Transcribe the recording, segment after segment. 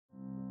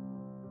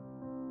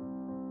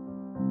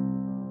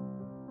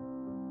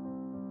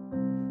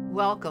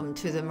Welcome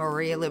to the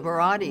Maria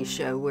Liberati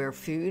Show, where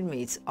food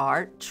meets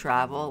art,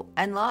 travel,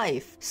 and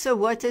life. So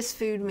what does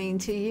food mean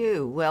to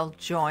you? Well,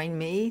 join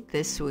me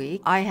this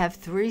week. I have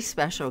 3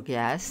 special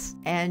guests,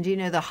 and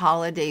the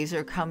holidays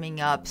are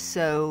coming up,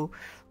 so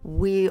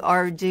we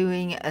are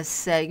doing a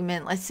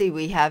segment. Let's see,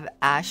 we have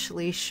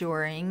Ashley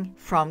Scheuring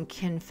from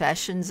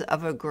Confessions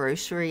of a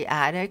Grocery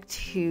Addict,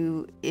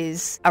 who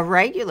is a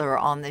regular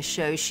on the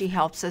show. She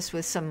helps us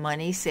with some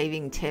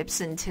money-saving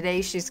tips, and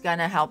today she's going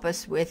to help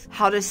us with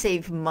how to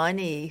save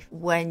money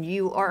when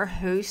you are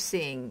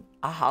hosting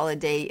a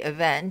holiday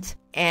event.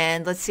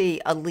 And let's see,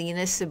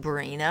 Alina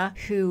Serbina,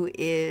 who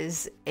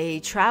is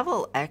a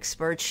travel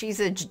expert. She's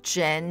a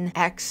Gen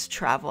X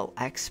travel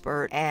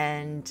expert,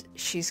 and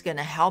she's going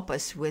to help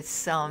us with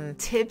some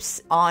tips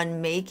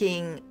on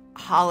making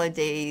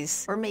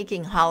holidays or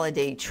making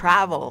holiday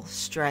travel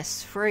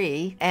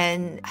stress-free.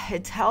 And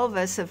Hetal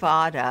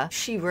Vasavada,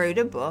 she wrote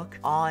a book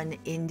on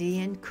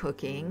Indian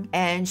cooking,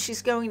 and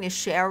she's going to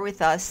share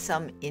with us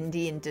some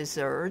Indian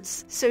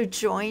desserts. So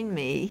join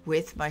me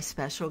with my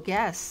special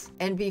guests.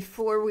 And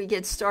before we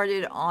get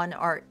started on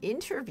our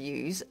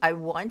interviews, I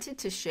wanted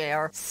to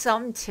share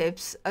some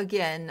tips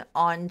again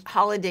on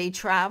holiday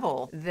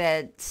travel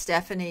that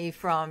Stephanie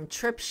from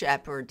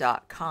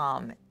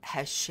TripShepherd.com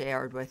has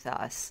shared with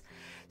us.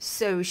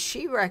 So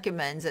she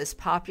recommends as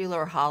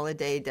popular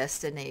holiday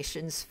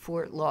destinations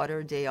Fort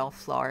Lauderdale,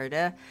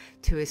 Florida,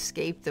 to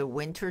escape the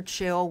winter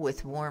chill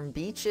with warm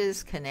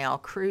beaches, canal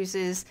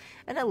cruises,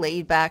 and a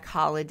laid-back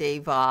holiday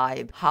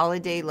vibe.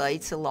 Holiday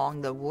lights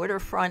along the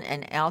waterfront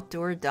and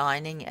outdoor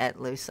dining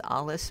at Los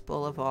Alice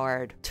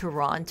Boulevard.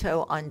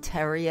 Toronto,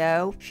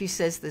 Ontario. She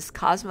says this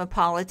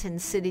cosmopolitan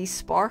city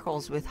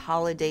sparkles with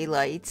holiday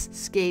lights,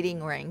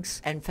 skating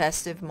rinks, and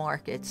festive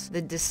markets.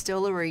 The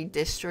Distillery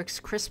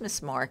District's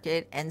Christmas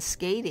market and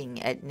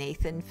skating at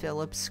Nathan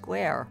Phillips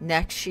Square.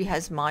 Next, she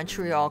has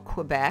Montreal,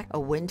 Quebec, a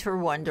winter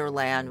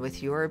wonderland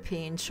with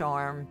European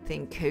charm.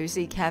 Think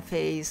cozy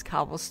cafes,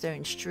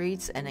 cobblestone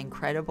streets, and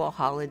incredible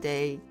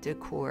holiday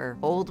decor.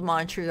 Old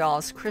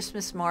Montreal's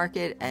Christmas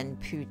market and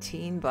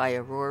poutine by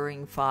a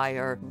roaring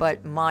fire.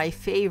 But my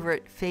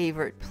favorite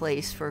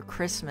place for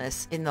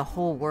Christmas in the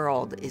whole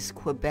world is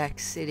Quebec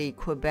City,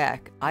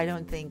 Quebec. I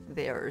don't think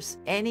there's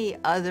any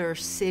other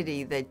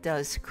city that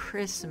does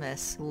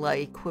Christmas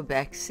like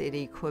Quebec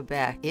City,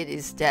 Quebec. It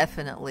is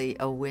definitely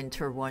a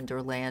winter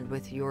wonderland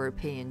with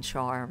European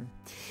charm.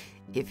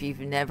 If you've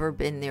never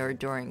been there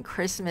during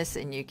Christmas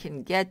and you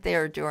can get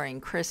there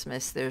during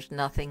Christmas, there's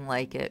nothing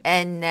like it.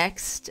 And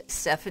next,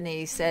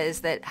 Stephanie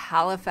says that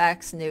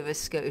Halifax, Nova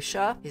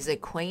Scotia is a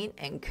quaint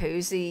and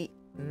cozy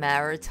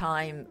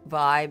maritime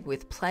vibe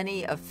with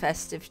plenty of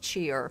festive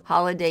cheer,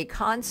 holiday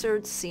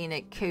concerts,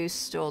 scenic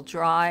coastal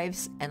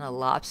drives, and a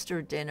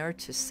lobster dinner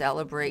to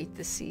celebrate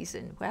the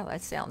season. Wow,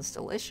 that sounds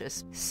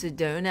delicious.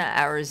 Sedona,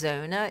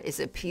 Arizona is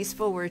a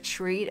peaceful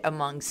retreat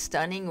among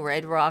stunning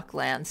red rock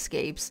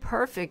landscapes,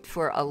 perfect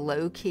for a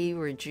low-key,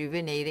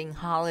 rejuvenating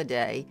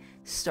holiday,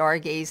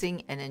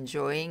 stargazing and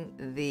enjoying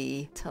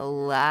the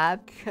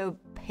Tlaquepaque,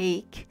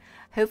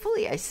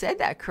 hopefully I said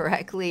that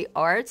correctly,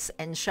 arts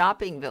and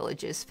shopping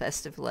villages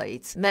festive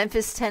lights.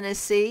 Memphis,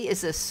 Tennessee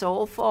is a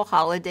soulful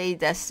holiday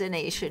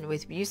destination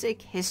with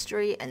music,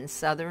 history, and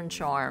southern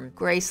charm.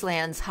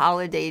 Graceland's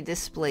holiday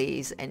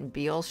displays and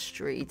Beale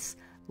Street's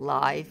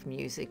live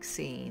music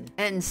scene.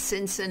 And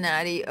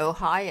Cincinnati,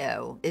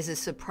 Ohio is a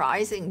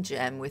surprising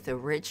gem with a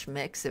rich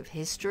mix of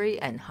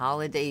history and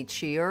holiday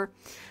cheer.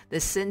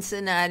 The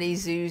Cincinnati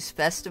Zoo's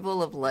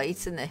Festival of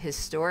Lights and the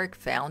historic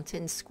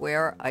Fountain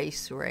Square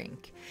Ice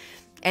Rink.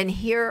 And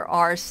here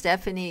are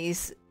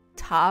Stephanie's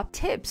top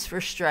tips for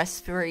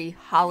stress-free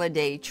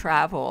holiday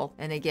travel.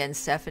 And again,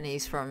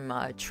 Stephanie's from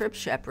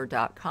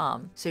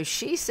TripShepherd.com. So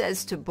she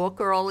says to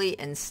book early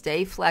and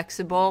stay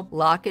flexible.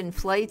 Lock in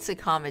flights,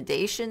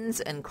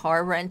 accommodations, and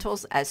car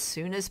rentals as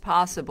soon as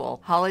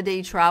possible.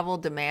 Holiday travel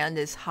demand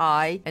is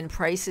high and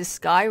prices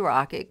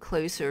skyrocket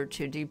closer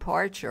to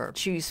departure.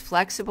 Choose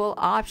flexible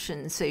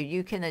options so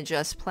you can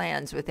adjust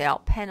plans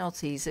without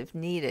penalties if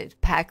needed.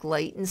 Pack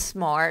light and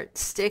smart.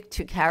 Stick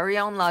to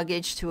carry-on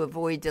luggage to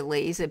avoid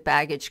delays at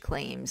baggage claims.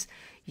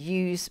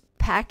 Use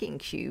packing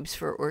cubes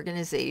for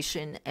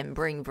organization and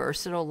bring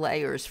versatile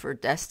layers for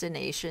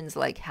destinations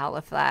like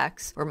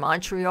Halifax or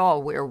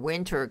Montreal, where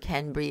winter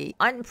can be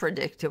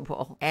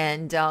unpredictable.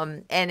 And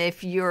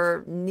if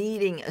you're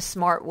needing a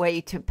smart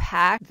way to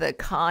pack, the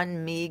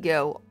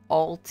Conmigo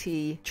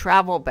Alti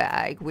travel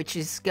bag, which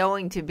is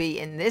going to be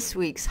in this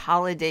week's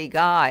holiday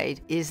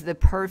guide, is the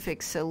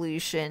perfect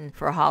solution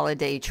for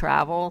holiday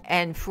travel.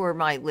 And for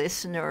my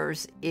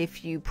listeners,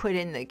 if you put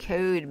in the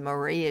code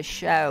Maria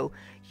Show,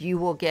 you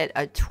will get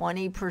a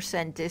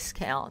 20%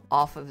 discount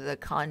off of the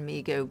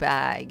Conmigo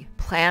bag.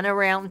 Plan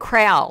around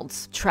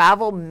crowds.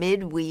 Travel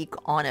midweek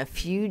on a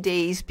few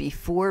days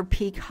before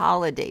peak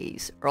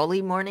holidays.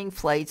 Early morning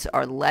flights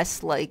are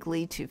less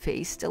likely to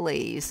face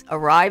delays.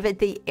 Arrive at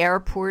the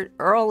airport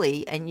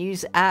early and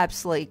use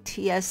apps like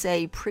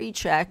TSA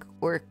PreCheck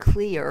or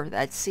clear,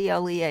 that's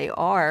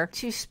CLEAR,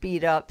 to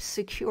speed up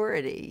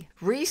security.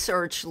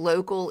 Research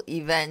local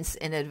events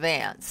in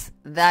advance.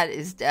 That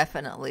is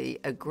definitely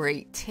a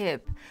great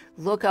tip.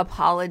 Look up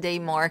holiday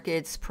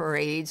markets,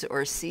 parades,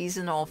 or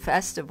seasonal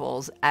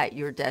festivals at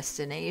your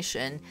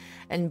destination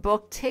and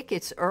book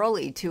tickets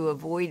early to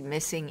avoid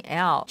missing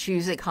out.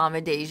 Choose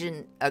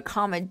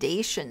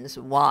accommodations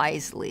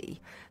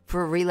wisely.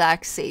 For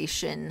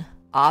relaxation,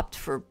 opt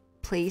for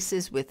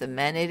places with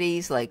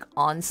amenities like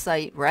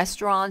on-site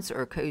restaurants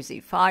or cozy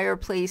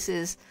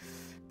fireplaces,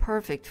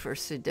 perfect for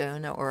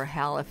Sedona or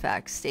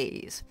Halifax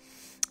stays.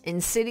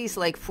 In cities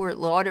like Fort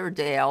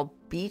Lauderdale,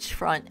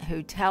 beachfront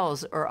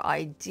hotels are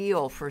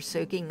ideal for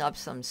soaking up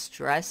some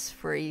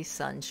stress-free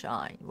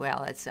sunshine.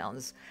 Wow, that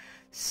sounds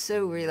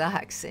so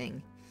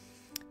relaxing.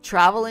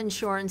 Travel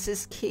insurance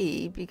is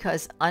key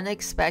because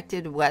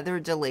unexpected weather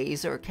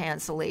delays or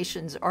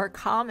cancellations are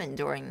common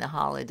during the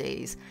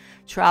holidays.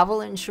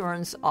 Travel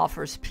insurance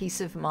offers peace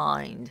of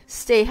mind.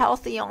 Stay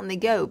healthy on the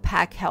go.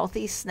 Pack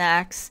healthy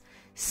snacks,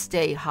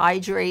 stay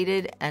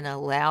hydrated, and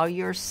allow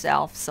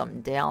yourself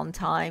some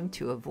downtime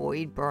to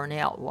avoid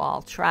burnout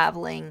while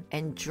traveling.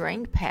 And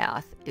Drink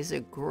Path is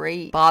a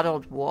great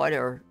bottled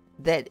water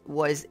that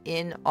was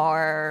in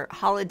our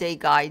holiday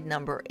guide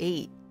number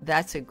 8.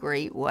 That's a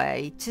great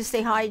way to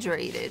stay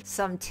hydrated.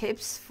 Some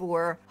tips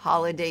for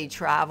holiday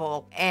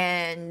travel.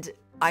 And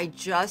I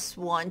just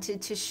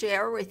wanted to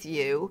share with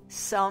you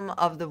some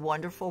of the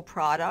wonderful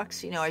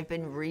products. I've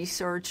been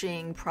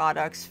researching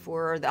products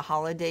for the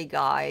holiday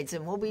guides,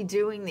 and we'll be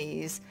doing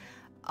these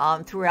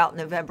throughout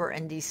November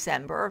and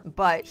December.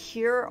 But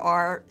here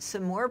are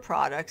some more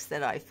products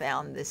that I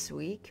found this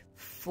week.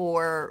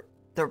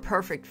 They're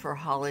perfect for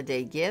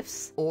holiday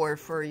gifts or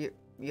for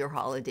your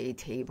holiday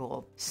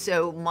table.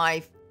 So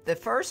the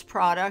first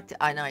product,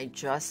 and I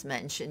just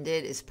mentioned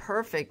it, is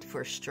perfect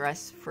for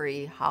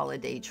stress-free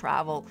holiday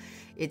travel.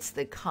 It's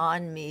the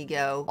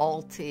Conmigo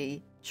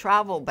Ulti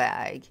travel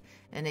bag.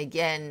 And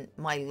again,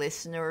 my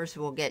listeners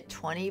will get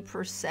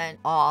 20%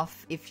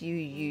 off if you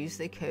use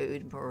the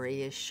code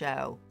Maria's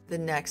Show. The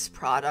next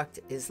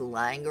product is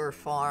Langer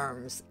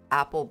Farms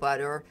apple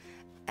butter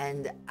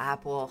and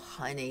apple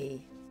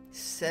honey.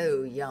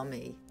 So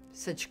yummy.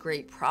 Such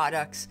great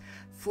products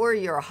for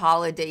your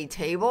holiday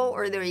table,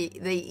 or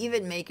they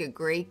even make a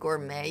great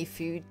gourmet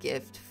food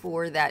gift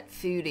for that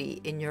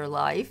foodie in your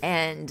life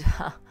and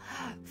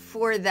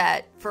for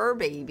that fur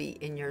baby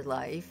in your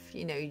life,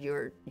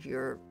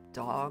 your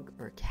dog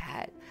or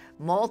cat.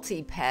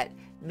 Multi-Pet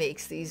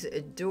makes these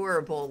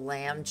adorable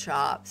lamb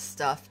chop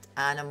stuffed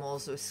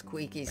animals with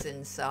squeakies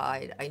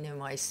inside. I know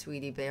my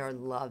sweetie bear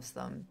loves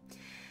them.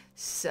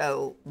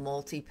 So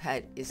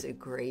Multi-Pet is a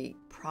great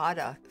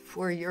product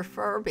for your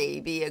fur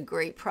baby, a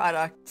great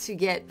product to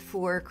get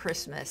for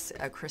Christmas,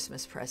 a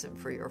Christmas present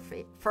for your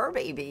fur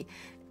baby.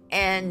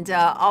 And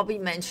I'll be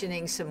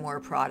mentioning some more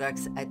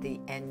products at the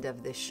end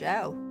of the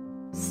show.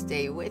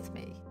 Stay with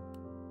me.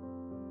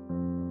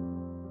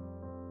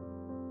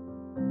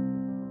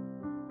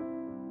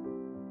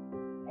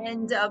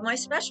 And my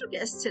special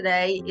guest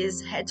today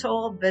is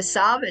Hetal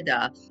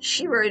Vasavada.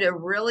 She wrote a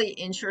really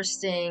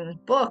interesting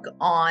book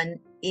on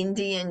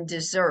Indian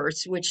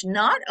desserts, which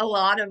not a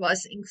lot of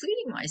us,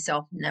 including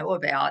myself, know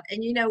about.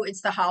 And it's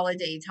the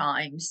holiday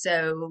time,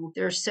 so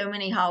there's so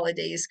many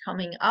holidays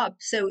coming up.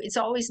 So it's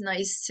always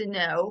nice to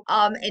know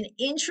an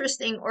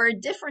interesting or a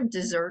different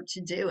dessert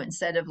to do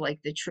instead of like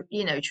the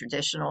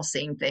traditional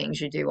same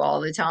things you do all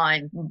the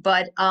time.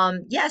 But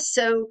yes,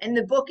 so and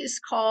the book is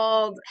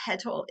called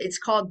Hetal. It's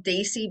called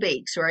Desi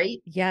Bakes, right?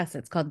 Yes,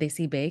 it's called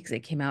Desi Bakes. It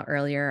came out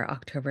earlier,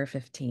 October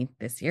 15th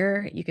this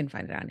year. You can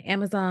find it on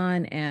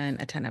Amazon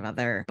and a ton of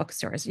other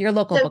bookstores. Your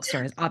local So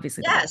bookstore is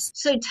obviously the yes. best.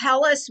 So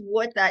tell us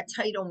what that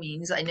title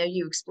means. I know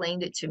you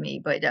explained it to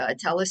me, but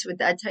tell us what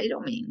that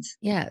title means.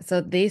 Yeah,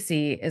 so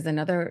Desi is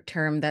another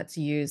term that's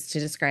used to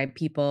describe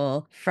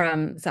people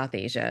from South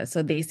Asia.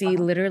 So Desi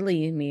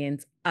literally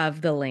means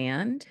of the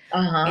land,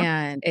 Uh-huh.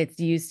 and it's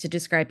used to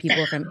describe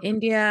people from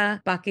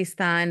India,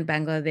 Pakistan,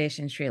 Bangladesh,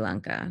 and Sri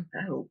Lanka.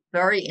 Oh,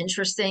 very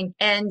interesting.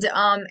 And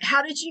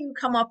how did you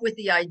come up with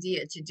the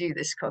idea to do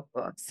this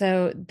cookbook?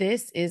 So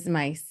this is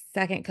my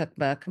second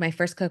cookbook. My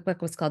first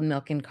cookbook was called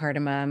Milk and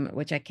Cardamom,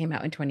 which I came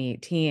out in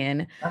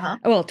 2018. Uh-huh.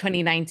 Well,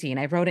 2019.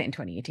 I wrote it in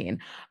 2018.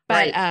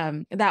 But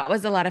Right. that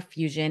was a lot of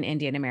fusion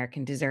Indian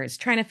American desserts,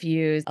 trying to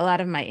fuse a lot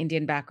of my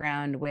Indian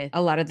background with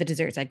a lot of the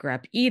desserts I grew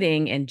up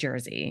eating in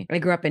Jersey. I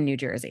grew up in New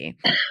Jersey.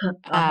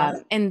 Uh-huh.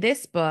 In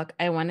this book,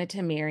 I wanted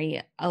to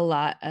marry a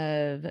lot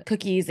of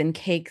cookies and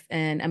cakes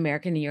and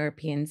American and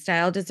European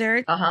style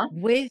desserts Uh-huh.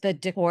 with the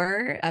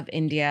decor of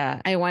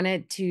India. I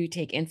wanted to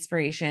take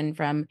inspiration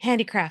from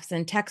handicrafts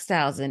and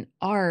textiles and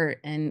art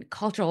and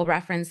cultural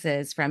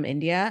references from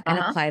India and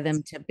Uh-huh. apply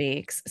them to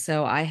bakes.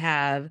 So I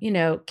have,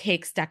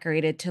 cakes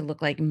decorated to to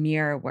look like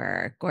mirror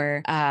work,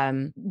 or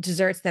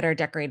desserts that are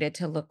decorated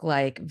to look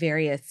like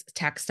various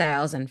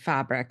textiles and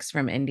fabrics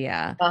from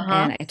India. Uh-huh.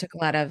 And I took a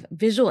lot of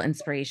visual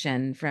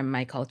inspiration from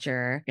my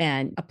culture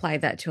and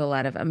applied that to a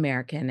lot of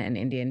American and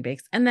Indian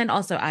bakes. And then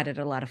also added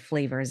a lot of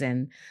flavors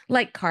in,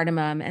 like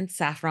cardamom and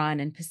saffron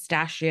and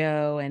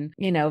pistachio and,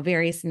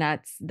 various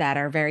nuts that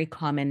are very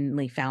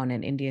commonly found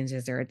in Indian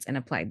desserts, and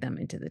applied them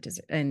into the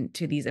dessert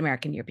into these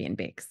American European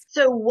bakes.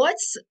 So what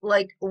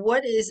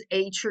is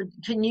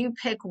can you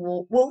pick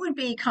what would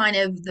be kind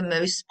of the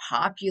most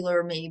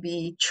popular,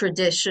 maybe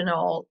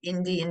traditional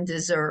Indian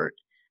dessert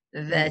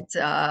Ooh,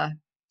 that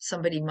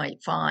somebody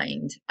might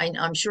find?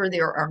 I'm sure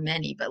there are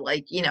many, but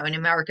like, in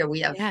America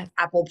we have yes.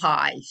 apple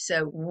pie.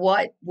 So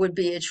what would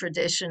be a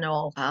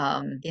traditional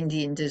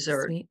Indian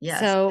dessert? Sweet. Yes.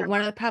 So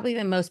one of probably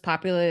the most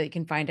popular that you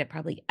can find at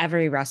probably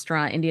every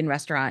restaurant, Indian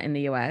restaurant in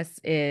the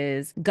US,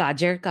 is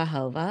gajar ka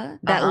halwa.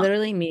 That Uh-huh.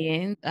 literally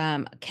means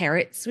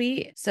carrot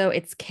sweet. So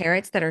it's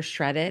carrots that are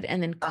shredded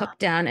and then Uh-huh. cooked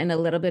down in a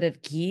little bit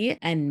of ghee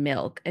and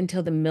milk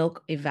until the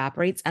milk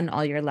evaporates and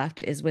all you're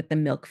left is with the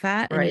milk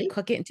fat. And you Right?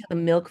 cook it until the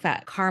milk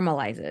fat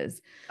caramelizes.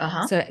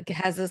 Uh-huh. So it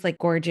has this like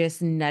gorgeous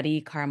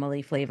nutty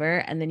caramely flavor.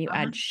 And then you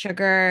Uh-huh. add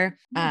sugar,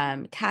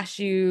 Hmm.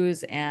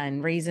 cashews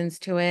and raisins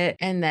to it.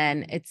 And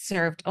then it's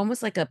served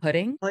almost like a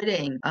pudding.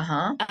 Pudding.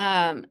 Uh-huh.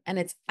 And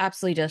it's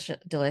absolutely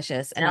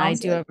delicious. And I Sounds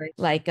do like.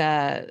 like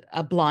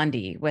a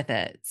blondie with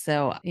it.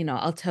 So,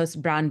 I'll toast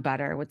brown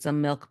butter with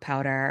some milk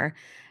powder.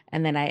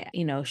 And then I,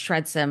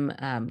 shred some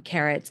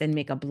carrots and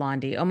make a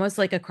blondie, almost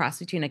like a cross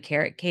between a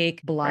carrot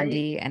cake, Right.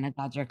 blondie, and a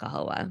gajar ka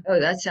halwa. Oh,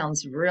 that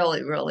sounds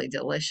really, really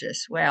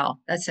delicious. Wow,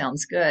 that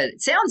sounds good.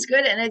 It sounds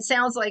good. And it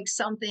sounds like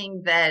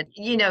something that,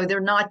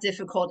 they're not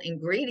difficult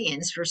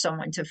ingredients for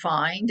someone to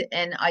find.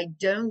 And I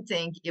don't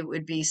think it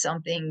would be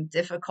something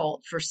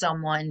difficult for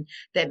someone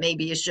that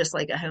maybe is just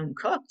like a home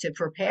cook to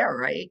prepare,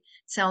 right?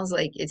 Sounds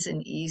like it's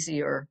an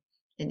easier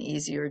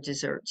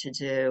dessert to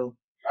do.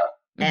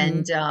 Hmm.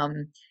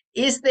 And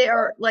is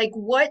there like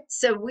what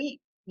so we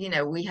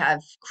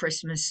have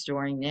Christmas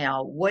during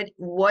now.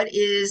 What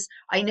is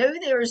I know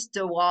there's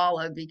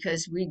Diwali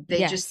because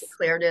they just Yes.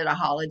 declared it a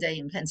holiday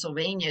in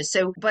Pennsylvania.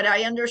 So but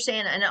I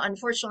understand, and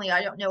unfortunately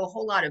I don't know a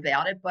whole lot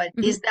about it, but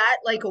Hmm. is that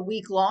like a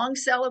week-long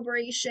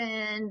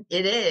celebration?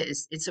 It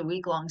is. It's a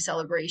week-long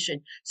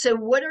celebration. So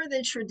what are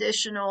the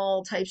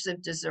traditional types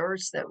of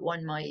desserts that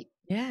one might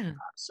Yeah.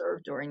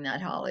 serve during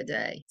that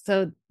holiday?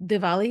 So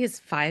Diwali is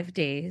 5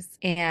 days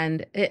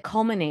and it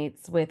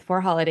culminates with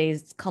four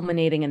holidays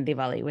culminating in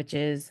Diwali, which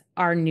is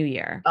our New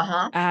Year.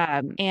 Uh-huh.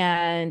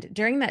 And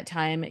during that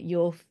time,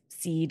 you'll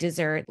see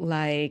dessert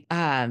like,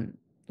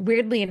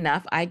 weirdly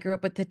enough, I grew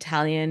up with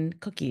Italian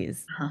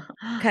cookies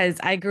because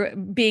I grew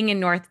being in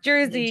North New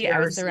Jersey, I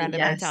was Jersey, surrounded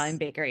by Italian yes.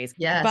 bakeries.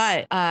 Yes.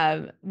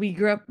 But we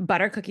grew up,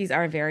 butter cookies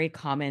are a very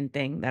common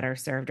thing that are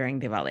served during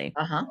Diwali.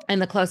 Uh-huh.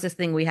 And the closest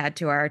thing we had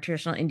to our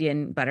traditional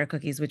Indian butter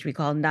cookies, which we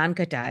call naan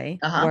katai,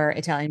 Uh-huh. were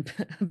Italian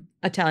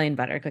Italian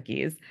butter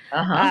cookies.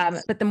 Uh-huh.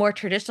 But the more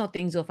traditional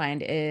things you'll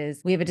find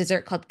is we have a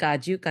dessert called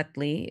Kaju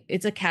Katli.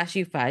 It's a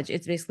cashew fudge.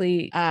 It's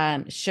basically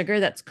sugar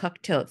that's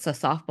cooked till it's a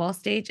softball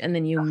stage, and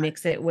then you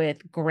mix it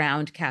with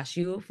ground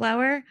cashew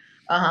flour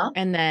Uh-huh.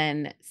 and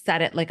then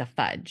set it like a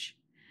fudge.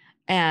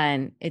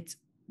 And it's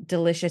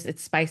delicious.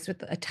 It's spiced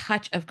with a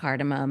touch of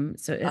cardamom,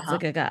 so it's Uh-huh.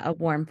 like a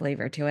warm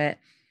flavor to it.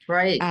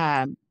 Right.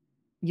 Um,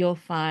 you'll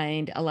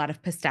find a lot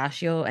of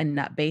pistachio and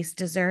nut-based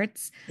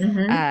desserts.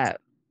 Mm-hmm. Uh,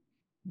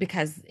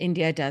 because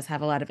India does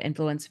have a lot of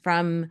influence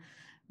from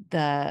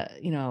the,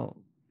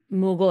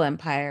 Mughal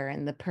Empire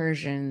and the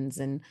Persians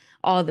and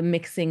all the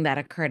mixing that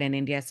occurred in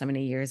India so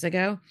many years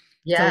ago.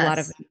 So a lot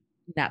of Yes.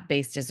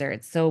 nut-based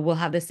desserts. So we'll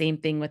have the same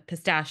thing with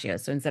pistachio.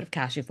 So instead of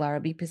cashew flour,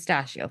 it'll be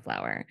pistachio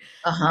flour.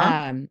 Uh-huh.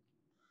 Um,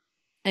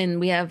 and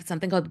we have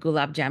something called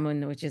gulab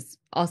jamun, which is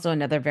also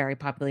another very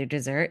popular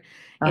dessert.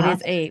 It Uh-huh.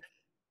 is a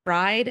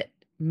fried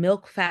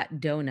milk fat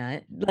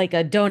donut, like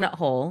a donut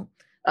hole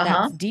Uh-huh.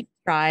 that's deep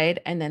fried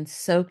and then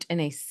soaked in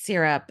a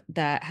syrup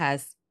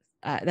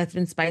that's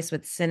been spiced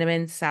with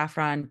cinnamon,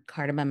 saffron,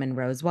 cardamom, and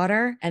rose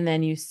water. And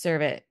then you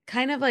serve it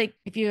kind of like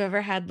if you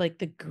ever had like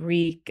the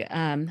Greek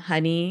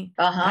honey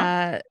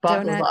Uh-huh.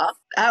 donuts. Baklava.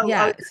 Oh,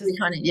 Yeah, so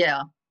honey.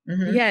 Yeah.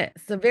 Mm-hmm. yeah,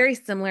 so very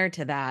similar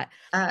to that,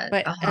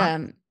 but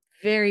Uh-huh.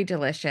 very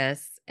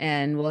delicious.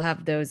 And we'll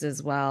have those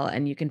as well.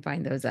 And you can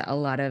find those at a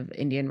lot of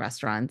Indian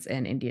restaurants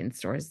and Indian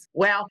stores.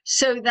 Well,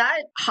 so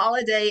that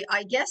holiday,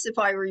 I guess if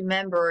I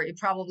remember, it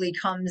probably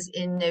comes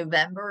in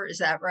November. Is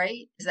that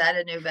right? Is that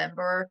a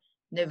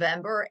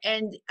November?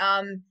 And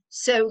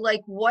so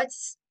like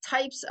what's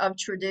types of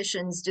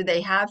traditions do they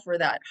have for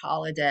that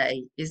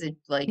holiday? Is it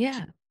like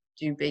Yeah.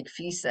 do big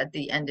feasts at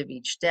the end of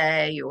each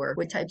day, or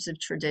what types of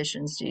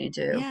traditions do you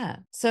do? Yeah.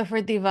 So for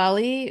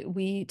Diwali,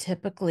 we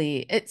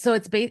typically based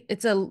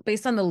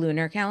on the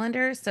lunar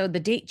calendar. So the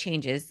date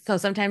changes. So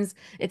sometimes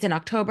it's in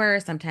October,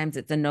 sometimes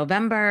it's in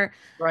November.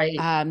 Right.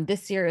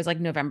 This year is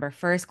like November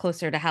 1st,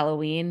 closer to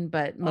Halloween,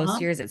 but most Uh-huh.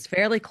 years it's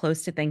fairly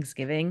close to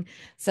Thanksgiving.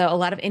 So a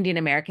lot of Indian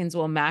Americans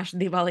will mash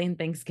Diwali and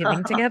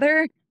Thanksgiving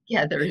together.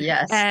 together.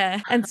 Yes.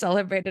 and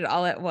celebrate it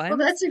all at Well,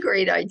 once. that's a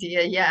great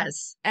idea.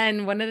 Yes.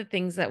 And one of the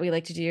things that we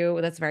like to do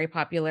that's very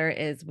popular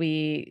is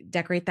we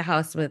decorate the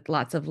house with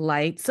lots of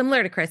lights,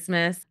 similar to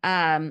Christmas.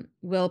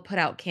 We'll put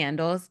out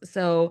candles.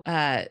 So,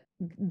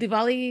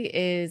 Diwali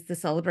is the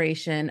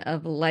celebration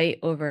of light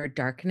over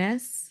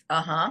darkness.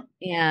 Uh-huh.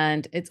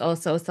 And it's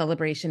also a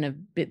celebration of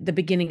the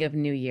beginning of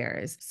New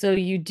Year's. So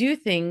you do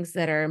things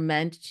that are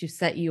meant to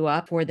set you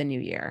up for the new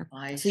year.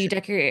 I So you see.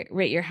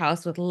 decorate your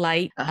house with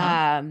light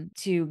Uh-huh.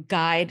 to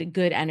guide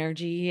good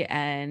energy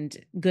and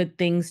good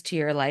things to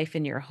your life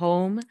and your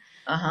home.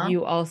 Uh-huh.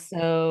 You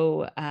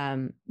also,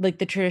 like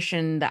the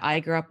tradition that I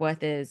grew up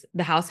with is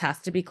the house has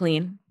to be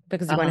clean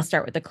because you want to Uh-huh.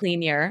 start with a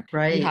clean year. You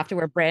Right. have to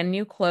wear brand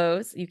new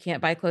clothes. You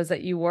can't buy clothes that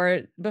you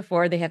wore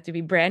before. They have to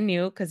be brand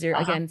new because you're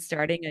Uh-huh. again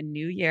starting a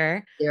new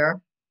year. There.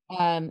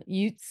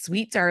 You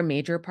sweets are a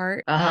major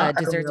part. Uh-huh. Oh,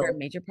 Desserts are a really?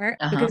 major part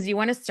Uh-huh. because you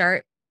want to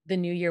start the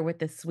new year with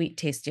a sweet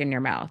taste in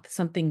your mouth,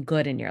 something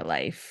good in your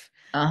life.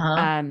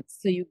 Uh-huh.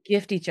 So you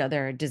gift each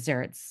other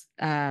desserts,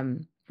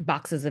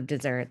 boxes of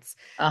desserts.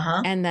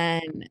 Uh-huh. And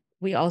then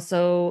we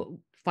also,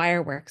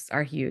 fireworks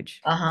are huge.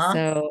 Uh-huh.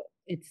 So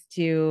it's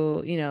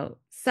to,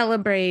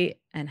 celebrate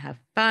and have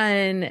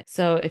fun.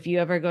 So if you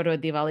ever go to a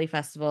Diwali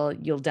festival,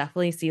 you'll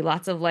definitely see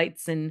lots of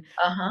lights and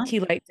Uh-huh. tea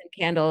lights and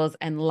candles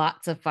and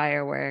lots of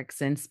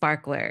fireworks and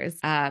sparklers.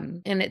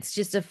 And it's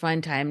just a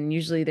fun time.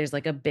 Usually there's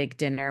like a big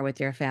dinner with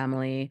your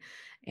family.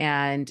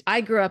 And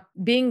I grew up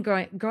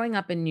growing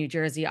up in New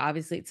Jersey.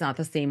 Obviously, it's not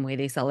the same way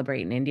they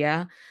celebrate in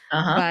India,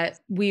 Uh-huh. but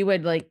we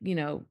would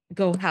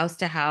go house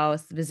to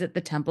house, visit the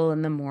temple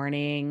in the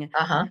morning.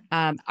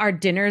 Uh-huh. Our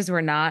dinners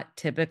were not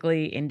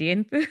typically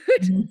Indian food,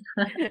 Mhm.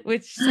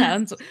 which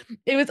sounds,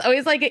 it was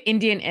always like an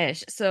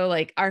Indian-ish. So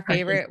like our Right.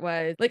 favorite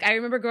was like, I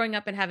remember growing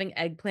up and having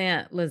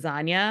eggplant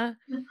lasagna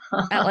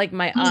at like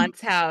my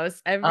aunt's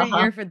house every Uh-huh.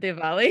 year for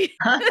Diwali.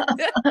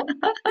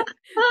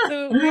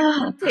 So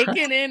we've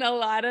taken in a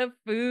lot of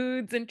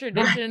foods and Right.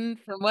 tradition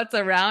from what's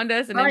around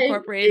us and Right.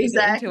 incorporated it into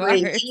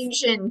Exactly. ours.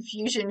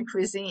 Fusion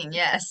cuisine.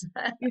 Yes.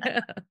 Yeah.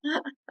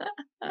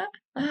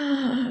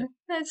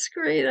 That's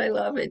great. I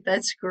love it.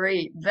 That's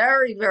great.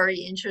 Very, very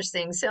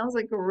interesting. Sounds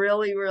like a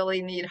really,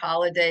 really neat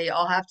holiday.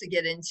 I'll have to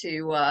get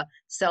into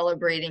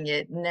celebrating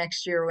it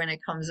next year when it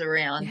comes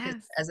around because,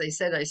 Yes. as I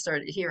said, I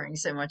started hearing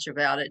so much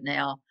about it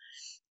now.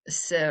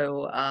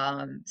 So,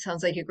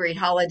 sounds like a great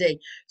holiday.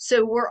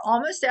 So we're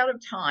almost out of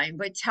time,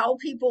 but tell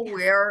people Yes.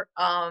 where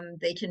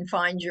they can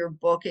find your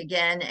book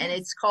again. And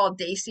Yes. it's called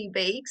Daisy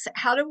Bakes.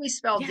 How do we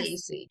spell Yes,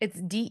 Daisy? it's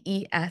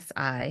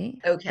DESI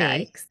Okay.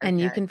 Bakes, and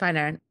you Okay. can find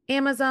it on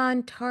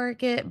Amazon,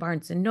 Target,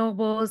 Barnes and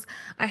Nobles.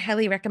 I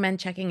highly recommend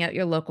checking out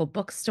your local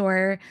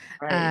bookstore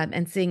Right.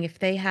 and seeing if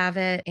they have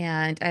it.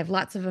 And I have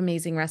lots of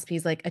amazing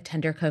recipes like a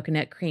tender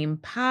coconut cream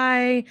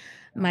pie,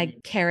 my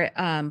Right. carrot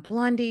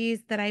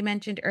blondies that I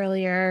mentioned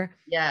earlier,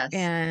 Yes.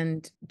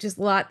 and just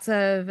lots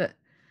of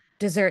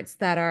desserts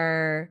that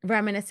are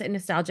reminiscent and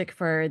nostalgic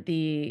for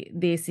the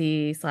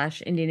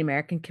Desi/Indian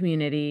American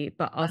community,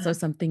 but also Uh-huh.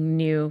 something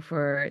new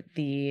for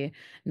the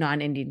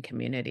non-Indian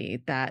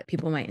community that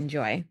people might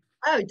enjoy.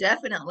 Oh,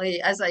 definitely.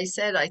 As I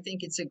said, I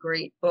think it's a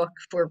great book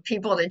for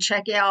people to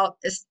check out,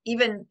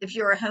 even if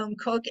you're a home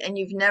cook and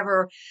you've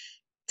never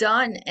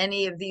done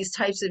any of these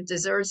types of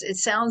desserts. It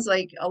sounds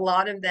like a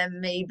lot of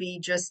them may be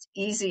just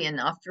easy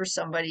enough for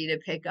somebody to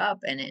pick up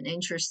and an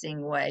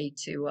interesting way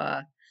to,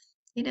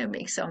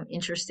 make some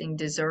interesting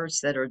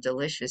desserts that are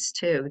delicious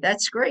too.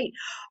 That's great.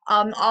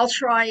 I'll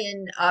try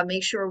and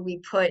make sure we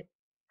put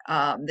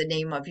the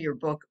name of your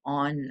book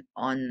on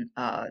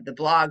the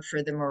blog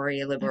for the Okay.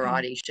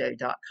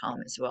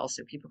 marialiberati.show.com as well,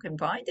 so people can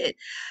find it.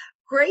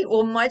 Great.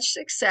 Well, much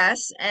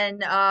success,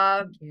 and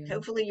Thank you.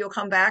 hopefully you'll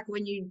come back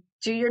when you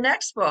do your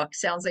next book.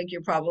 Sounds like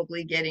you're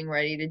probably getting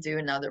ready to do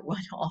another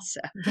one also.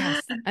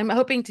 Yes, I'm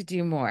hoping to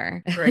do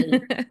more.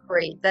 Great.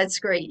 Great. That's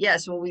great.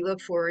 Yes. Well, we look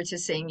forward to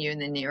seeing you in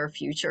the near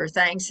future.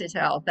 Thanks,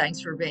 Hetal.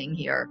 Thanks for being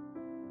here.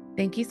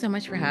 Thank you so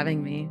much for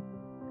having me.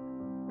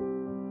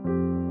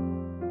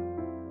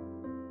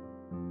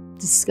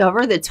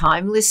 Discover the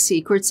timeless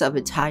secrets of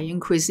Italian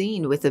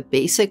cuisine with a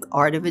Basic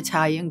Art of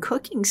Italian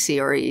Cooking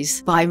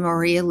series by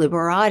Maria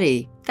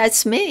Liberati.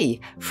 That's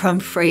me. From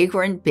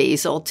fragrant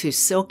basil to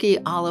silky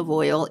olive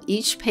oil,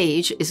 each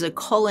page is a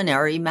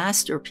culinary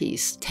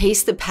masterpiece.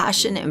 Taste the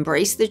passion,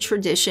 embrace the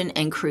tradition,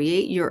 and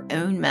create your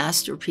own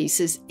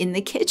masterpieces in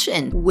the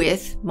kitchen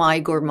with my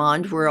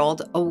Gourmand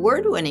World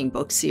award-winning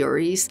book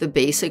series, The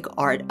Basic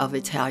Art of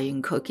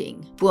Italian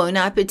Cooking. Buon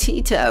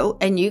appetito,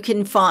 and you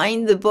can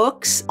find the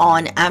books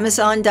on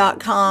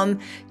Amazon.com,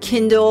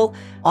 Kindle,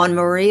 on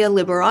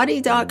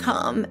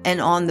marialiberati.com,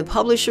 and on the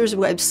publisher's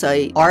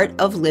website,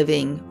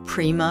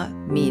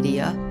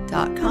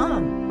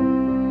 artoflivingprimamedia.com.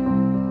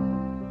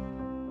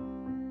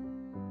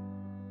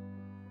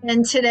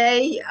 And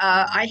today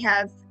I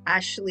have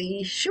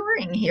Ashley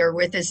Scheuring here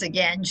with us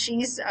again.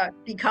 She's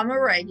become a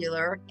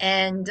regular,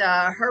 and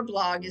her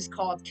blog is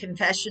called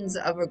Confessions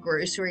of a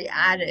Grocery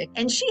Addict.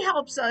 And she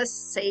helps us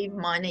save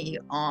money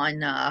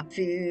on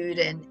food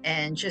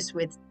and just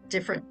with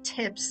different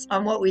tips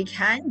on what we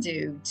can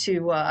do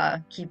to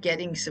keep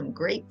getting some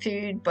great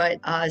food, but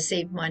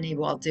save money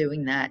while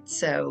doing that.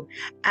 So,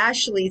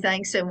 Ashley,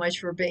 thanks so much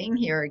for being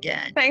here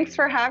again. Thanks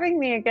for having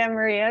me again,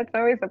 Maria. It's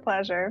always a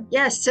pleasure.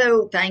 Yes,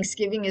 so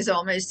Thanksgiving is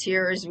almost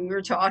here, as we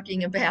were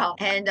talking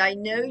about, and I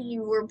know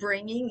you were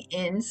bringing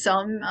in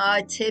some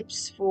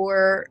tips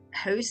for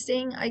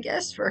hosting, I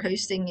guess, for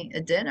hosting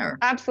a dinner.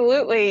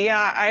 Absolutely.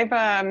 Yeah,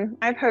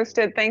 I've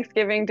hosted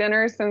Thanksgiving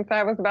dinners since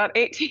I was about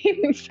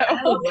 18, so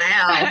Oh,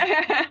 wow.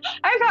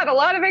 I've had a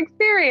lot of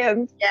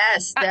experience.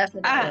 Yes,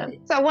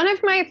 definitely. So one of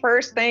my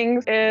first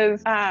things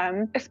is,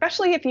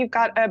 especially if you've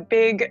got a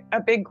big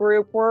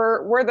group,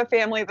 we're the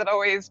family that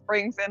always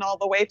brings in all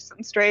the waifs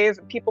and strays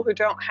and people who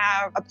don't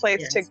have a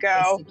place to Yes, place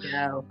go. to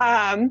go.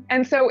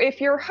 And so if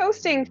you're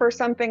hosting for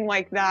something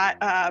like that,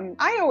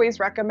 I always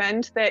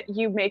recommend that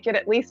you make it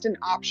at least an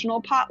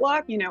optional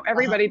potluck. You know, Uh-huh.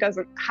 everybody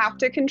doesn't have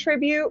to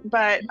contribute,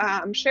 but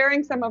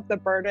sharing some of the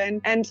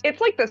burden. And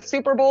it's like the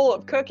Super Bowl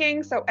of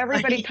cooking, so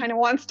everybody Right. kind of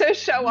wants to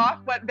show off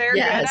what they're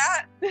good Yes,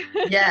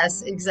 at.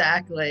 yes,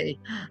 exactly.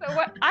 So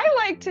what I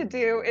like to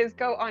do is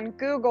go on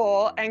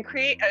Google and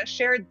create a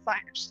shared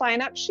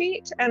sign up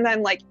sheet and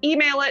then like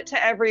email it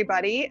to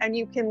everybody, and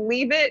you can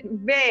leave it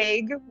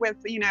vague with,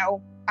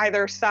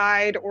 either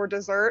side or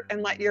dessert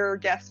and let your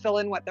guests fill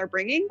in what they're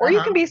bringing. Or you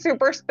Uh-huh. can be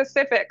super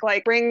specific,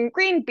 like bring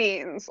green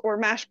beans or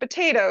mashed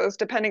potatoes,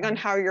 depending on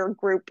how your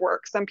group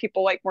works. Some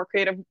people like more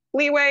creative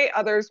leeway,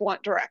 others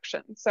want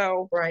direction.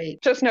 So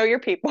Right. just know your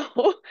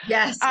people.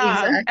 Yes,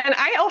 exactly. And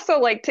I also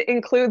like to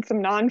include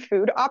some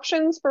non-food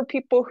options for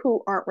people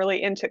who aren't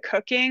really into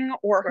cooking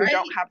or who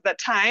don't Right. have the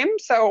time.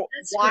 So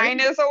That's wine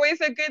great. is always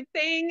a good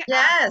thing.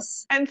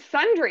 Yes. And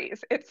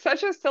sundries. It's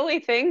such a silly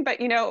thing, but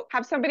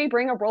have somebody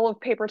bring a roll of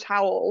paper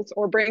towels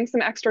or bring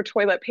some extra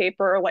toilet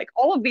paper, like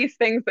all of these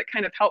things that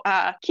kind of help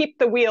keep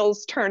the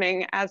wheels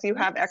turning as you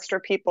have Yes. extra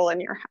people in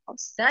your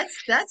house.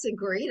 That's a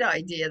great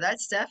idea.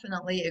 That's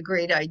definitely a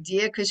great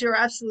idea because you're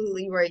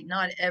absolutely right.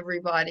 Not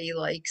everybody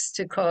likes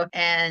to cook,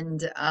 and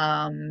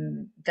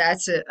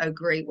that's a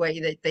great way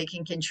that they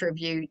can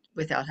contribute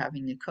without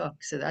having to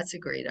cook. So that's a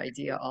great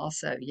idea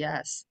also.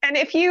 Yes. And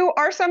if you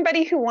are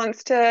somebody who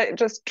wants to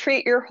just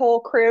treat your whole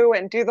crew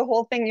and do the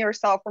whole thing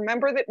yourself,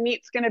 remember that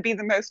meat's going to be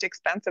the most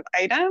expensive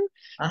item.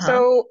 Uh-huh.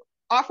 So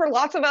offer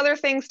lots of other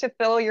things to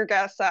fill your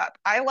guests up.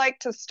 I like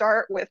to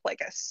start with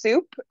like a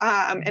soup.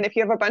 And if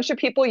you have a bunch of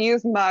people,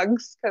 use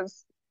mugs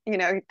because,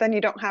 then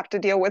you don't have to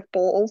deal with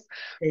bowls.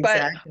 But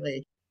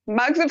Exactly.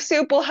 mugs of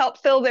soup will help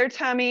fill their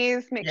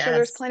tummies, make sure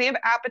there's Yes. plenty of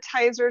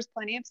appetizers,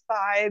 plenty of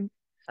sides.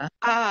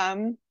 Uh,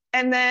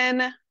 And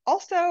then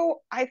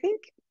also, I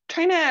think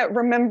trying to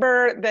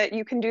remember that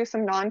you can do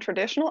some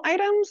non-traditional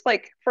items.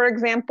 Like, for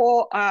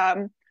example,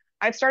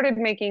 I've started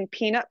making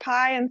peanut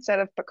pie instead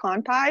of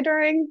pecan pie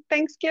during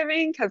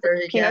Thanksgiving because there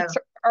you go. peanuts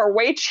are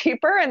way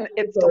cheaper and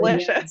it's Oh,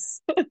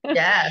 delicious. yes.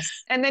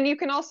 Yes. And then you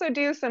can also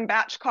do some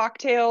batch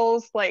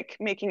cocktails, like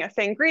making a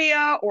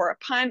sangria or a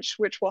punch,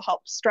 which will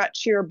help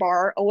stretch your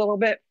bar a little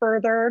bit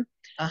further.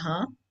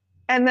 Uh-huh.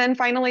 And then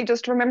finally,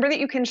 just remember that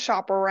you can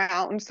shop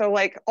around. So,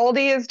 like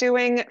Aldi is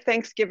doing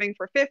Thanksgiving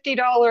for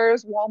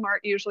 $50. Walmart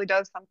usually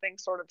does something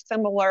sort of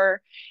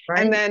similar.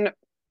 And Right. then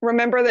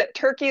remember that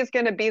turkey is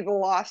going to be the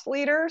loss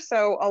leader.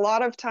 So, a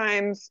lot of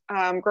times,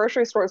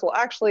 grocery stores will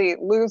actually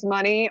lose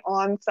money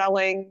on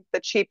selling the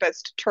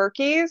cheapest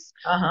turkeys,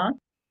 Uh-huh.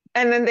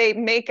 and then they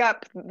make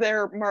up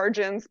their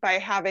margins by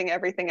having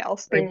everything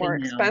else be more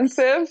Everything else.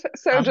 expensive.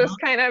 So Uh-huh. just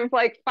kind of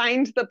like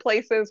find the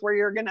places where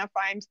you're going to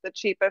find the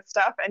cheapest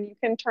stuff, and you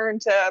can turn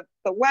to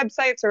the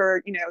websites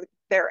or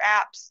their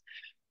apps,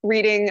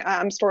 reading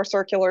store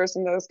circulars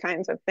and those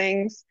kinds of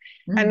things.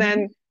 And Hmm.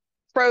 then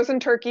frozen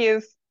turkey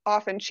is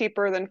often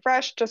cheaper than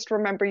fresh. Just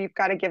remember you've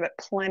got to give it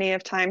plenty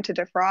of time to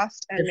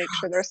defrost and make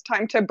sure there's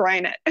time to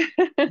brine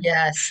it.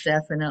 Yes,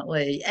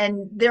 definitely.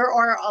 And there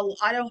are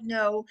I don't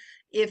know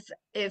if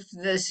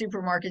the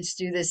supermarkets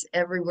do this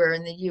everywhere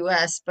in the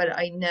US, but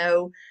I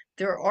know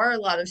there are a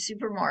lot of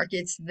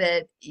supermarkets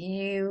that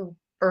you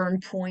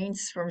earn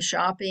points from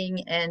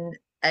shopping, and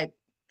at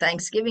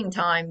Thanksgiving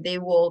time they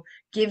will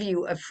give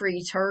you a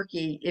free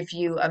turkey if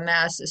you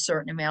amass a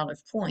certain amount of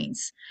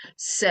points. That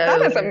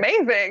So, is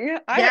amazing.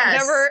 I have yes.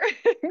 never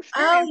Oh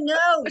experienced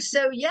that. no.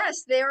 So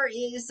yes, there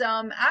is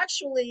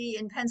actually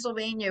in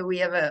Pennsylvania we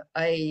have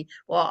a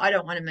well, I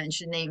don't want to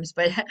mention names,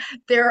 but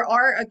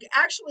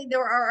actually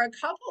there are a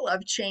couple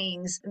of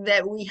chains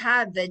that we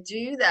have that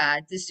do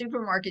that. The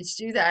supermarkets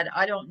do that.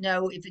 I don't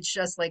know if it's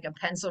just like a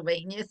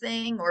Pennsylvania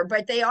thing or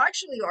but they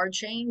actually are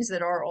chains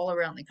that are all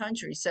around the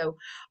country. So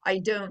I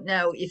don't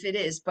know if it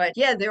is, but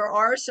yeah, there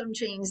are some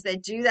chains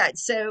that do that.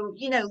 So,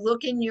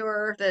 look in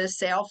the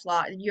sale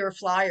your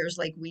flyers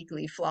like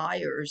weekly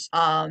flyers.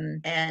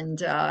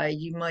 And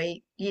you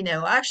might,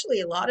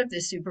 actually a lot of the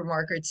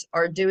supermarkets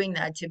are doing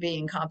that to be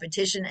in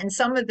competition. And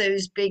some of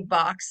those big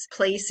box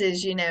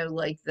places,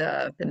 like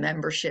the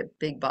membership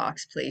big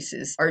box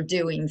places are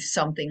doing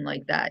something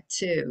like that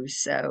too.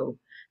 So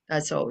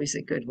That's always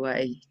a good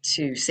way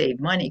to save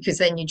money because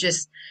then you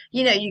just,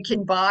 you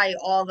can buy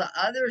all the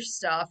other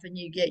stuff and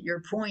you get your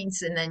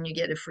points and then you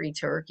get a free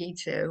turkey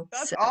too.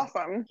 That's So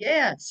awesome.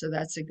 yeah, so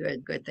that's a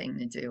good thing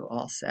to do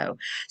also.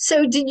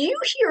 So did you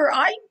hear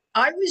I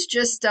was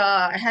just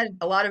I had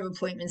a lot of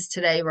appointments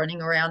today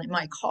running around in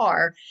my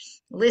car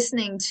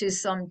listening to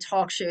some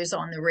talk shows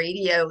on the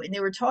radio and they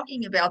were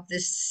talking about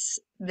this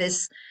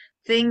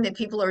thing that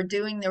people are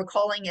doing. They're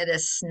calling it a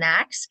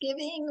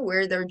snacksgiving,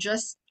 where they're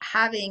just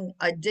having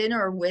a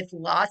dinner with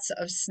lots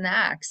of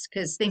snacks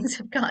because things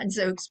have gotten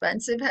so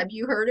expensive. Have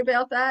you heard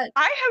about that?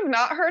 I have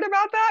not heard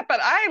about that, but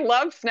I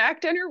love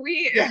snack dinner.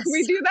 We we Yes.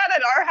 do that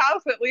at our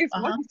house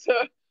Uh-huh.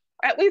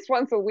 at least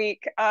once a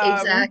week.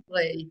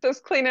 Exactly.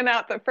 Just cleaning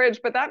out the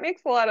fridge, but that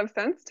makes a lot of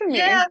sense to me.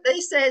 Yeah,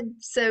 they said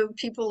so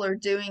people are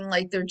doing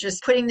like they're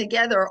just putting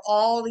together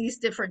all these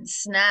different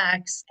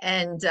snacks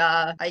and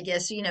I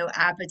guess,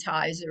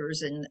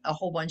 appetizers and a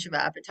whole bunch of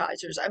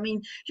appetizers. I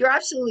mean, you're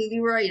absolutely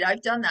right.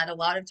 I've done that a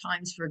lot of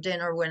times for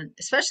dinner when,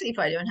 especially if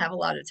I don't have a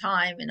lot of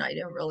time and I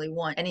don't really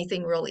want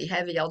anything really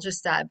heavy, I'll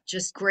just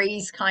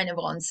graze kind of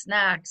on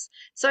snacks.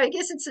 So I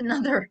guess it's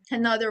another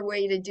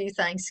way to do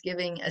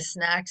Thanksgiving, a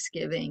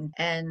Snacksgiving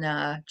and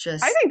I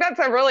just think that's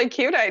a really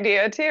cute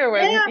idea too.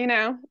 And, yeah,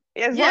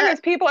 as long yeah. as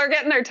people are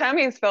getting their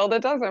tummies filled,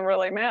 it doesn't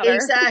really matter.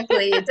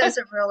 Exactly. It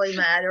doesn't really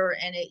matter.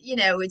 And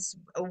it's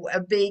a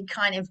big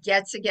kind of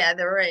get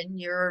together and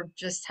you're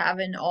just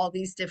having all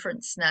these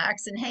different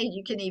snacks. And hey,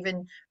 you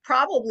can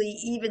probably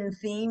even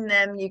theme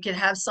them. You could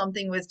have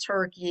something with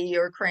turkey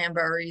or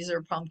cranberries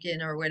or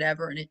pumpkin or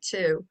whatever in it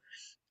too.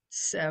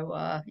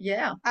 So,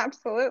 yeah.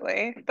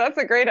 Absolutely. That's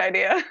a great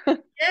idea.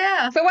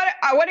 Yeah. So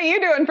what are you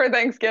doing for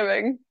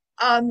Thanksgiving?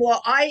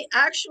 Well, my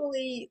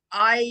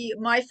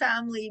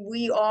family,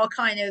 we all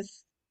kind of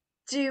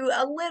do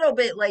a little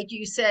bit like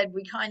you said,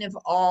 we kind of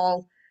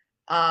all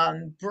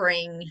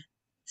bring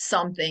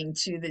something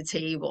to the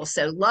table.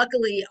 So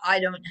luckily I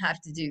don't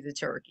have to do the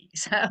turkey.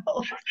 So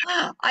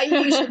I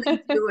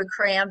usually do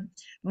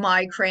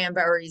my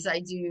cranberries.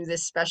 I do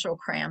this special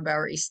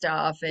cranberry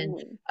stuff and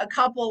Ooh. a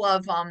couple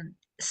of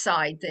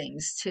side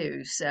things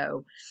too.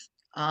 So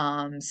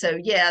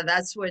yeah,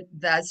 that's what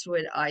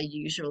I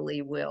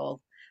usually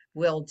will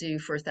do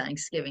for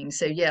Thanksgiving.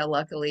 So yeah,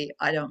 luckily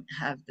I don't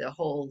have the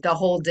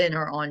whole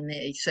dinner on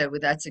me. So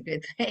that's a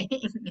good thing.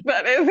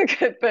 That is a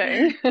good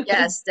thing.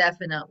 Yes,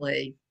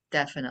 definitely.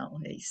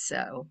 Definitely.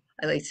 So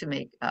I like to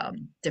make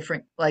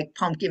different like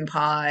pumpkin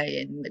pie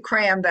and the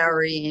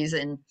cranberries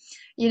and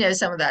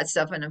some of that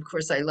stuff. And of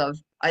course I love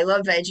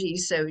veggies,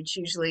 so it's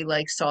usually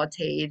like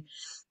sauteed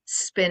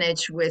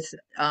spinach with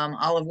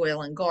olive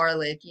oil and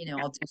garlic.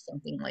 I'll do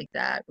something like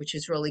that, which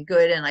is really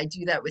good. And I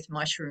do that with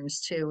mushrooms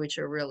too, which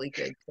are really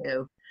good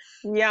too.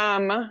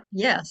 Yum.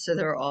 Yeah, so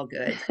they're all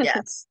good.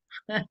 Yes.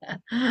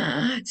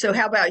 So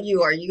how about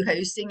you? Are you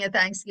hosting a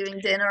Thanksgiving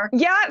dinner?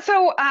 Yeah,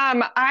 so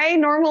I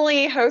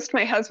normally host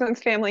my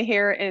husband's family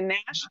here in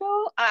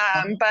Nashville,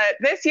 but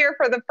this year,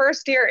 for the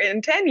first year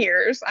in 10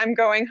 years, I'm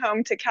going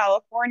home to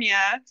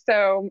California.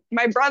 So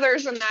my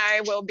brothers and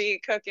I will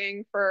be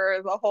cooking for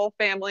the whole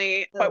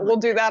family, Oh but my, we'll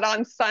do that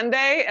on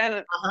Sunday. And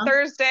uh-huh.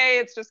 Thursday,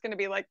 it's just going to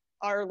be like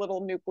our little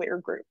nuclear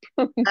group.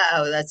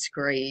 Oh, that's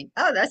great.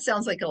 Oh, that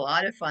sounds like a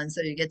lot of fun. So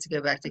you get to go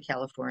back to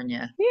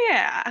California.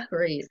 Yeah,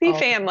 Great. see Oh,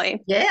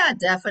 family. yeah,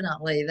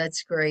 definitely.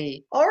 That's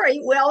great. All right.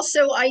 Well,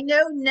 so I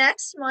know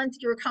next month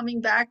you're coming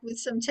back with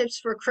some tips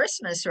for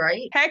Christmas,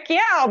 right? Heck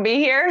yeah, I'll be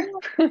here.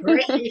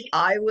 Great.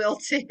 I will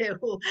too.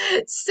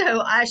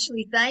 So,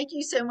 Ashley, thank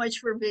you so much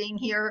for being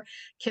here.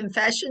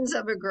 Confessions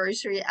of a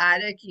Grocery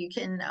Addict. You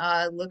can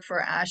look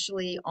for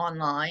Ashley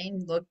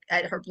online. Look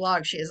at her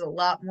blog. She has a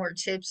lot more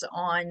tips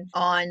on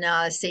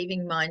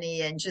saving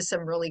money and just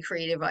some really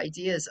creative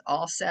ideas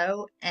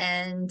also.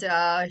 And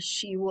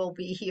she will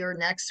be here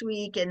next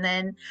week. And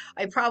then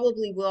I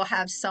probably will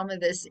have some of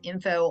this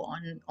info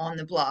on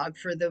the blog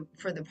for the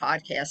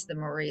podcast, the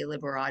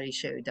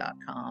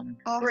marialiberati.show.com.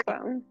 Great.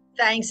 Awesome.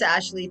 Thanks,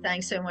 Ashley.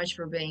 Thanks so much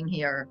for being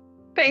here.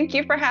 Thank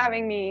you for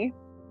having me.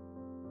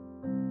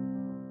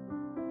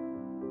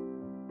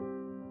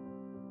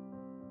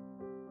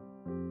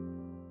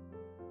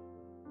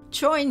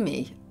 Join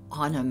me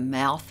on a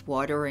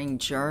mouth-watering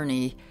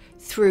journey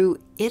through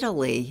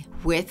Italy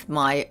with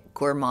my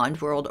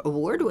Gourmand World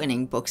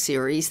Award-winning book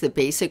series, The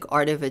Basic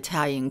Art of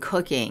Italian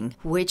Cooking,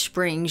 which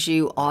brings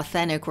you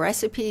authentic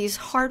recipes,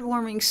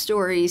 heartwarming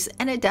stories,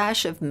 and a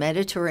dash of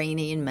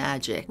Mediterranean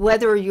magic.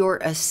 Whether you're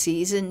a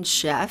seasoned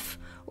chef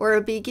or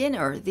a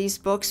beginner, these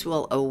books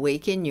will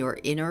awaken your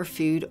inner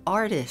food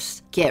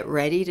artist. Get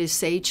ready to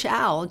say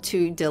ciao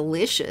to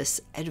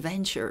delicious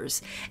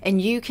adventures.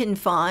 And you can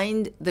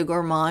find the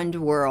Gourmand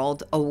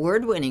World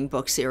award-winning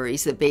book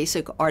series, The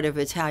Basic Art of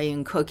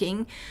Italian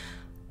Cooking,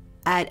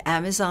 at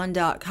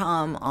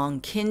Amazon.com on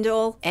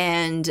Kindle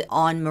and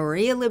on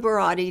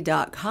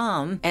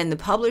marialiberati.com and the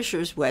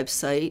publisher's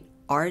website,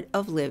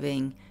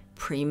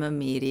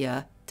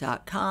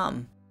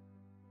 artoflivingprimamedia.com.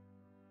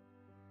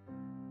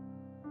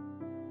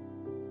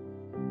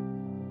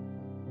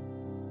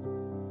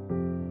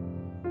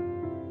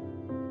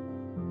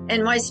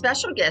 And my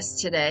special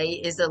guest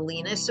today is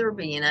Alina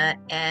Serbina,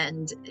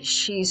 and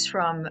she's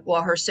from,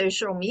 well, her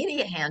social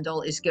media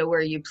handle is Go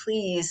Where You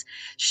Please.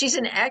 She's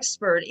an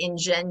expert in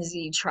Gen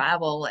Z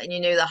travel. And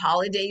the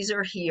holidays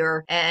are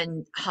here,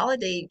 and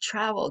holiday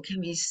travel can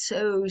be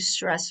so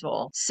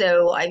stressful.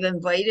 So I've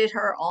invited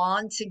her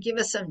on to give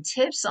us some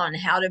tips on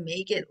how to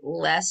make it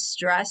less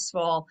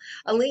stressful.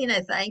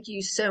 Alina, thank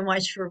you so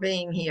much for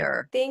being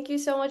here. Thank you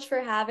so much for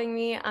having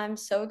me. I'm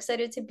so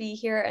excited to be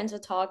here and to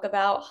talk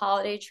about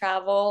holiday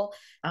travel.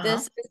 Uh-huh.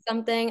 This is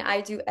something I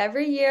do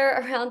every year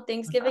around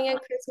Thanksgiving and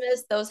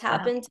Christmas. Those Uh-huh.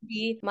 happen to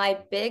be my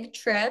big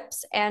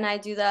trips, and I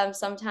do them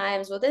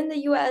sometimes within the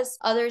US,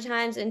 other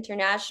times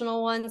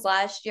international ones.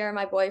 Last year,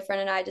 my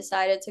boyfriend and I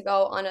decided to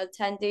go on a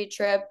 10-day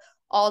trip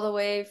all the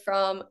way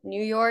from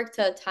New York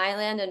to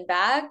Thailand and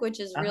back, which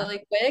is Uh-huh.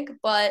 really quick,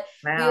 but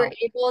we were Wow.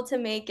 able to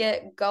make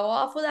it go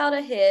off without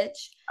a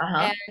hitch.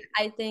 Uh-huh. And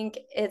I think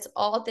it's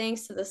all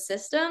thanks to the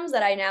systems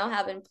that I now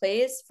have in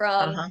place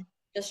from Uh-huh.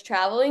 just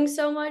traveling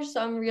so much.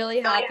 So I'm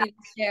really happy to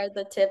share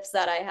the tips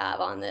that I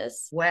have on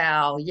this.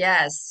 Wow,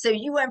 yes. So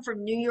you went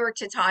from New York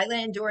to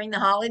Thailand during the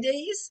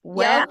holidays?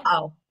 Yep.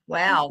 Wow.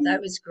 Wow,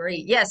 that was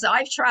great. Yes,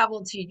 I've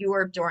traveled to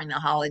Europe during the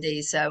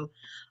holidays, so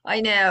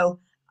I know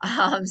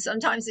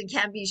sometimes it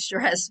can be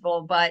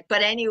stressful, but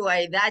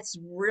anyway, that's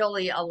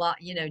really a lot,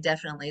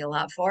 definitely a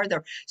lot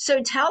farther.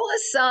 So tell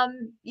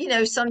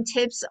us some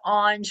tips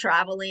on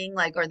traveling.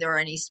 Like, are there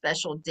any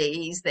special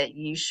days that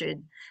you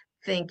should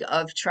think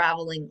of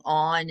traveling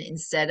on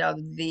instead of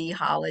the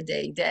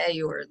holiday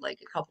day or like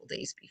a couple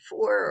days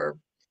before or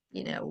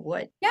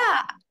what?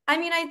 Yeah, I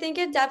mean, I think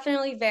it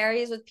definitely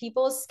varies with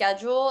people's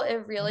schedule.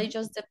 It really Mhm.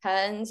 just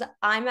depends.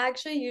 I'm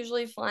actually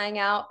usually flying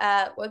out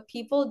at what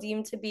people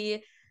deem to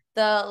be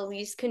the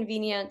least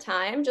convenient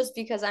time, just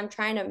because I'm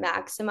trying to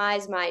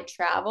maximize my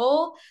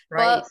travel.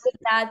 Right. But with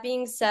that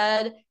being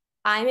said,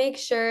 I make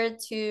sure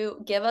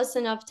to give us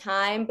enough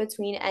time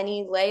between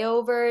any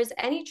layovers,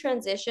 any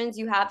transitions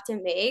you have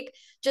to make.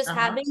 Just Uh-huh.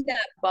 having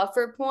that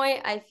buffer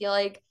point, I feel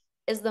like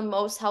is the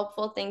most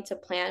helpful thing to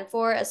plan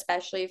for,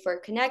 especially for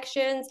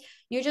connections.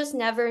 You just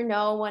never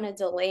know when a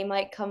delay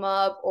might come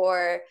up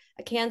or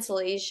a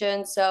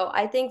cancellation. So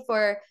I think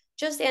for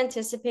just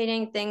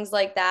anticipating things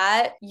like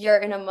that, you're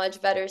in a much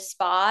better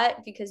spot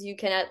because you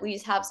can at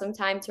least have some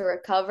time to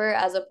recover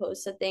as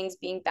opposed to things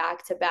being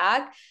back to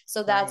back.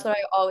 So that's Right. what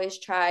I always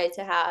try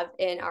to have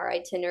in our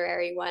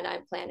itinerary when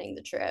I'm planning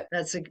the trip.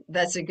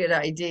 That's a good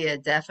idea,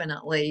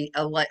 definitely.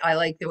 I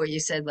like the way you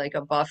said like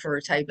a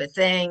buffer type of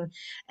thing.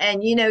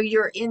 And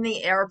you're in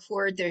the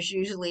airport, there's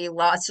usually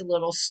lots of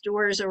little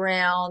stores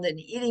around and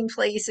eating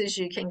places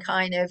you can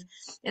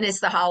and it's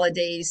the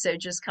holidays, so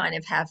just kind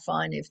of have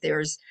fun if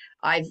there's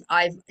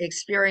I've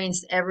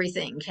experienced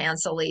everything,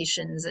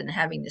 cancellations and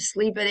having to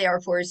sleep at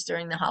airports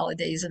during the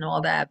holidays and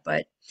all that,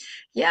 but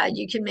yeah,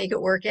 you can make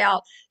it work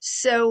out.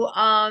 So,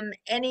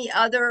 any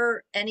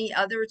other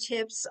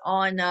tips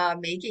on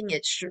making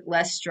it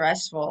less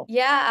stressful?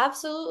 Yeah,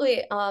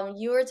 absolutely.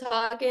 You were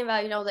talking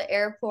about, the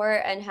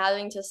airport and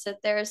having to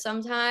sit there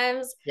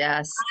sometimes.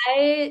 Yes.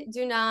 I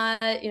do not,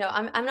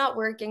 I'm not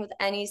working with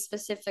any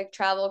specific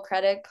travel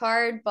credit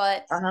card,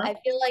 but Uh-huh. I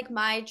feel like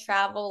my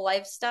travel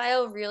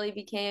lifestyle really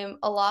became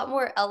a lot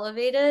more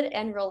elevated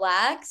and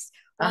relaxed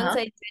once Uh-huh.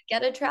 I did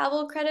get a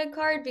travel credit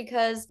card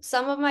because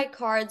some of my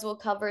cards will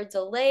cover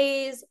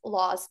delays,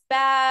 lost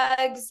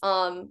bags,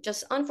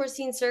 just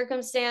unforeseen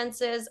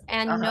circumstances.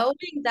 And Uh-huh.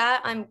 knowing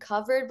that I'm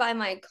covered by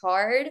my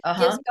card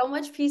Uh-huh. gives so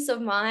much peace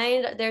of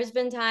mind. There's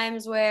been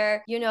times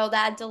where,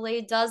 that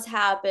delay does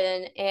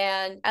happen,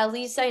 and at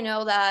least I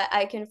know that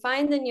I can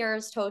find the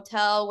nearest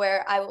hotel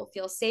where I will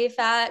feel safe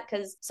at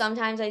because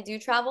sometimes I do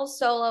travel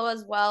solo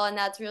as well, and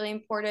that's really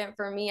important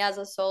for me as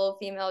a solo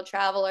female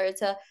traveler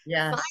to find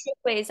Yes.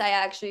 a place I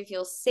actually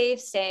feel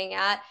safe staying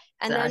at.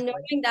 And then Exactly.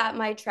 knowing that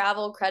my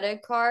travel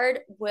credit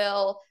card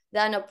will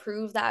then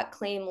approve that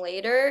claim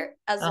later,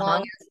 as long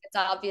Uh-huh. as it's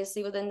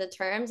obviously within the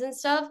terms and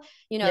stuff.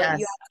 You Yes.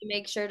 have to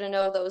make sure to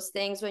know those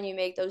things when you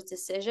make those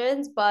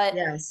decisions. But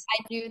Yes.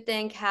 I do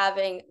think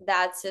having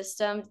that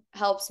system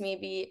helps me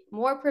be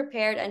more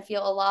prepared and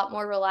feel a lot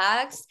more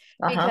relaxed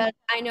Uh-huh. because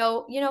I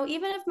know,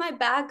 even if my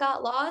bag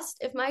got lost,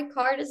 if my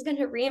card is going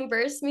to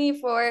reimburse me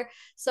for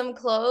some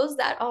clothes,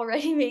 that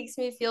already makes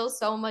me feel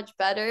so much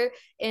better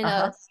in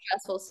Uh-huh. a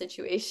stressful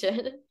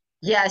situation.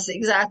 Yes,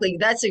 exactly.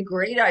 That's a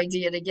great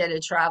idea to get a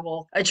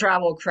travel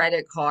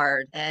credit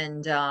card.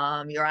 And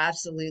you're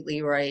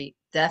absolutely right.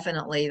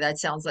 Definitely. That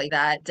sounds like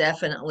that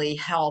definitely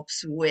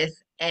helps with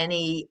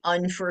any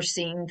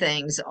unforeseen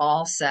things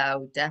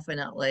also.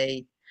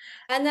 Definitely.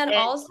 And then And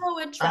also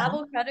with uh-huh.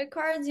 travel credit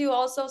cards, you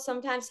also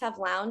sometimes have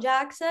lounge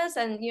access,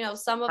 and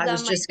some of I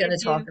was them might just going give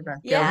to talk you, about.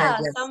 Go ahead. yeah,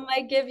 Yes. some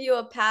might give you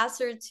a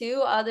pass or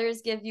two,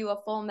 others give you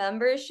a full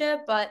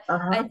membership. But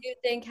I Uh-huh. do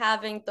think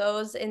having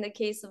those in the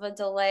case of a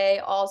delay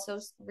also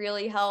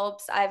really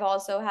helps. I've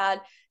also had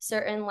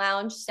certain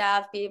lounge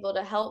staff be able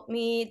to help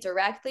me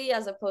directly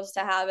as opposed to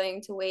having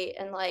to wait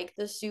in like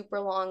the super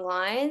long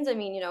lines. I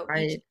mean, each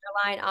Right.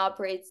 airline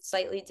operates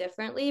slightly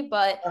differently,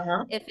 but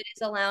Uh-huh. if it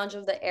is a lounge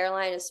of the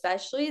airline,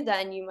 especially,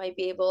 then you might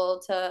be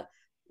able to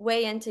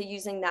weigh into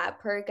using that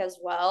perk as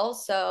well.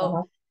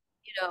 So,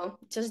 Uh-huh.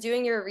 just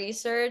doing your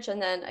research.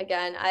 And then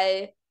again,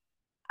 I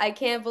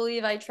can't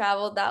believe I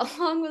traveled that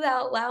long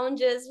without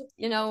lounges.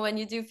 When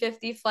you do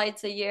 50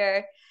 flights a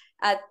year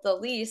at the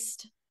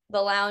least,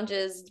 the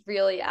lounges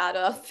really add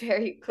up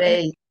very quick.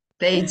 They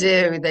they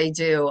do, they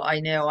do.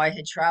 I know I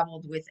had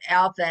traveled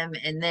without them,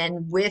 and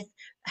then with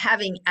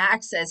having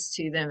access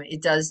to them,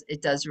 it does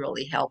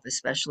really help,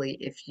 especially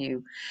if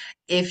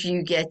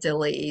you get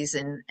delays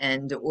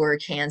and or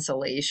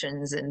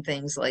cancellations and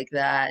things like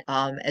that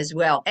as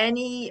well.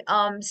 Any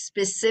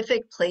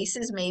specific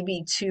places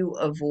maybe to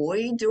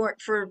avoid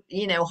for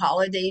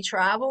holiday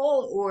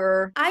travel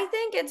or I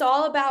think it's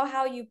all about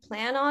how you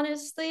plan,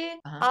 honestly.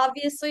 uh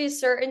Obviously,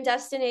 certain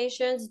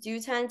destinations do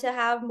tend to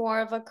have more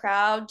of a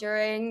crowd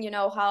during,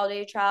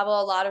 holiday travel.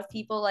 A lot of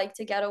people like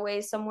to get away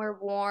somewhere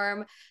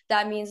warm.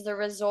 That means the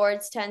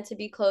resorts tend to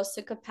be close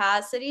to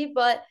capacity,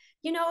 but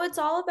it's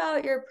all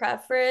about your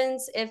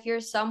preference. If you're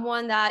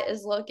someone that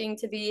is looking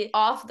to be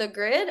off the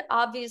grid,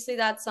 obviously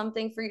that's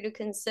something for you to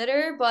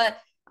consider. But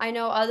I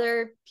know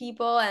other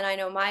people, and I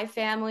know my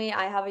family.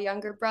 I have a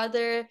younger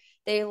brother.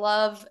 They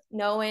love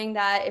knowing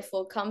that if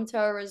we'll come to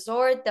a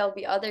resort, there'll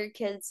be other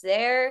kids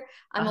there.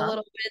 I'm a uh-huh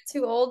little bit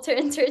too old to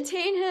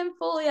entertain him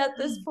fully at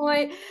this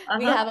point.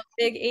 We uh-huh have a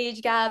big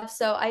age gap.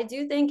 So I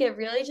do think it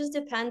really just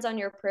depends on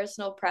your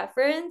personal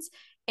preference.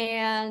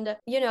 And,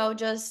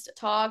 just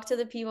talk to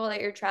the people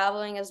that you're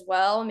traveling as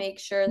well. Make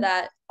sure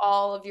that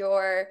all of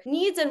your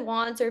needs and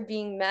wants are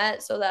being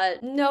met so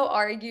that no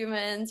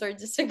arguments or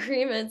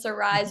disagreements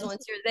arise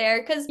once you're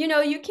there. Because,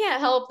 you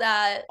can't help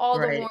that all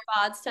the warm right,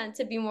 spots tend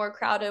to be more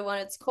crowded when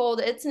it's cold.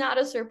 It's not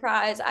a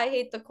surprise. I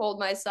hate the cold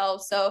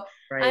myself. So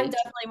I'm right.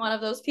 definitely one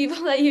of those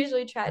people that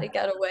usually try to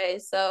get away.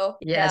 So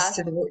Yes,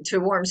 yeah. to a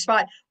warm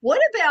spot.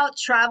 What about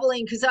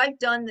traveling? Because I've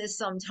done this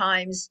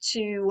sometimes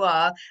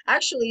to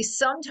actually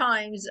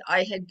sometimes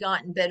I had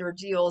gotten better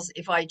deals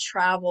if I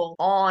travel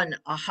on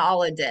a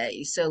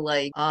holiday. So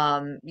like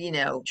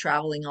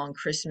traveling on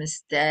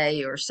Christmas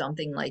Day or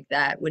something like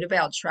that. What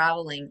about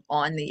traveling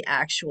on the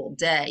actual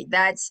day?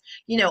 That's,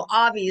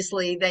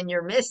 obviously then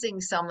you're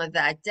missing some of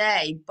that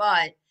day,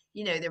 but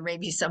there may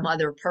be some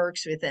other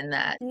perks within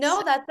that.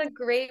 No, that's a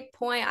great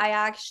point. I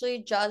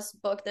actually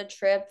just booked a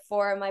trip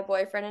for my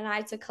boyfriend and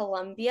I to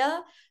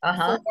Colombia for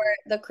Uh-huh.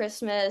 the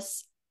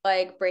Christmas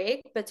like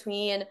break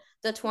between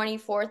the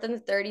 24th and the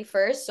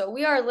 31st. So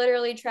we are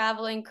literally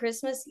traveling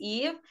Christmas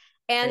Eve,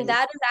 and Right.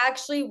 that is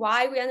actually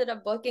why we ended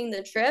up booking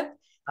the trip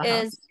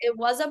Uh-huh. is it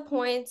was a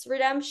points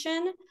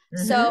redemption.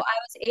 So I Mm-hmm.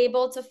 was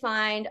able to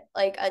find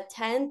like a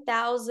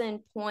 10,000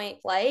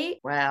 point flight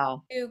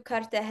Wow. to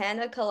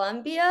Cartagena,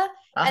 Colombia,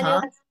 and it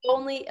Uh-huh. was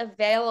only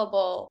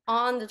available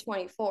on the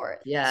 24th.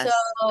 So Yes.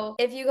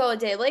 if you go a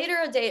day later,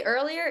 a day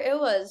earlier, it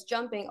was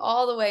jumping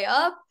all the way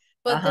up.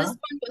 But this Uh-huh.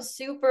 one was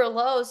super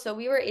low. So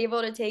we were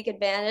able to take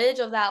advantage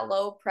of that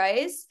low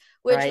price,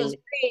 which was Right.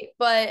 great.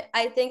 But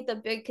I think the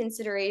big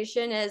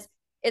consideration is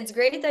it's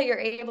great that you're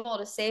able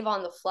to save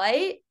on the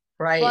flight,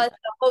 Right. but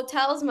the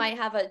hotels might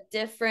have a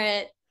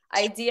different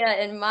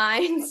idea in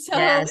mind. So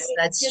Yes,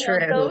 that's true.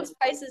 those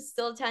prices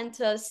still tend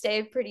to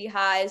stay pretty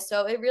high.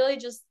 So it really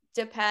just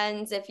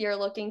depends if you're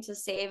looking to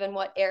save and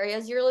what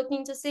areas you're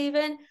looking to save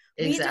in.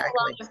 We do a Exactly.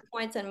 lot of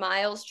points and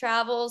miles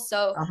travel.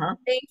 So Uh-huh.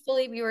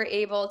 thankfully, we were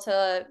able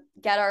to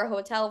get our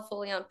hotel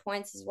fully on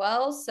points as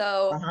well.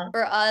 So Uh-huh.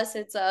 for us,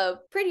 it's a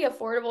pretty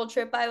affordable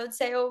trip, I would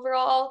say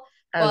overall.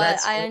 Oh, But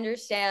that's I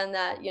understand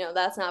that,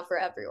 that's not for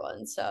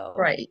everyone. So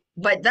right.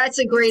 But that's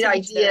a great to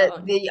each their idea,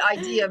 own. the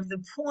idea of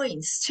the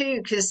points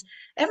too, because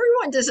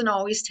everyone doesn't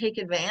always take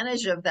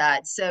advantage of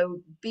that. So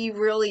be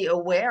really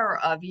aware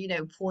of,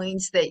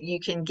 points that you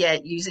can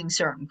get using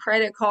certain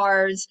credit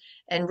cards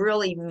and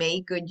really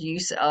make good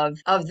use of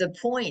the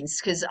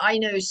points. Because I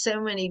know so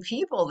many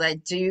people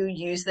that do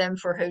use them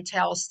for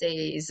hotel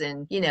stays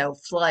and,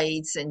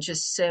 flights and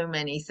just so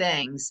many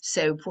things.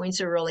 So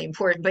points are really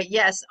important. But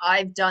yes,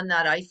 I've done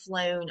that. I've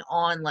flown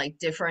on like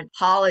different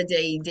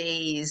holiday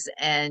days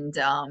and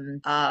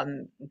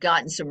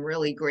gotten some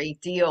really great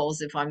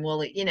deals if I'm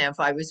willing, if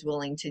I was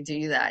willing to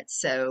do that.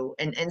 So,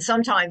 and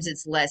sometimes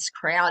it's less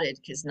crowded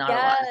because not a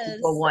lot of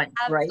people Yes, want,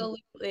 right?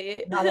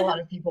 absolutely. Not a lot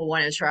of people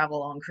want to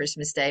travel on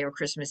Christmas Day or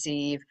Christmas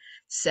Eve.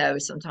 So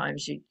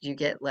sometimes you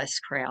get less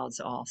crowds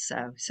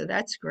also. So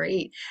that's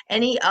great.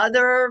 Any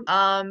other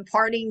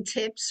parting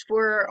tips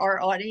for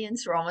our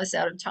audience? We're almost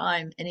out of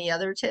time. Any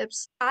other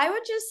tips? I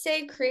would just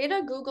say create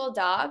a Google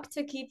Doc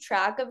to keep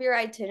track of your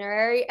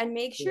itinerary and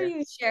make sure Yeah.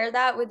 you share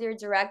that with your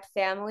direct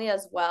family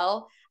as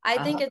well. I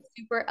think Uh-huh. it's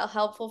super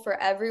helpful for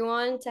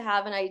everyone to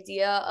have an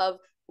idea of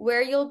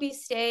where you'll be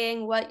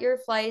staying, what your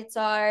flights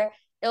are,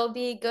 it'll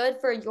be good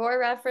for your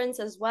reference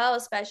as well,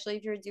 especially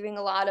if you're doing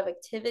a lot of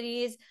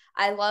activities.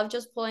 I love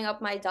just pulling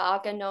up my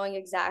doc and knowing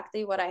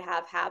exactly what I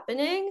have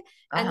happening.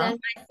 And Uh-huh. then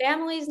my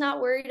family's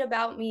not worried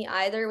about me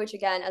either, which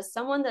again, as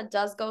someone that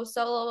does go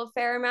solo a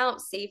fair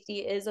amount, safety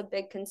is a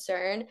big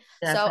concern.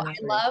 So Definitely.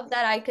 I love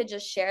that I could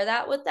just share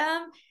that with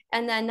them.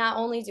 And then not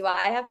only do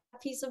I have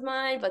peace of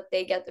mind, but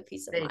they get the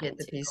peace of They get mind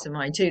the too. peace of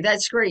mind too.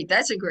 That's great.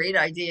 That's a great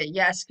idea.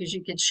 Yes, because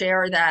you could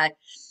share that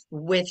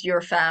with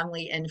your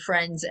family and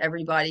friends.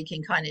 Everybody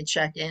can kind of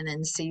check in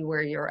and see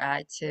where you're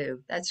at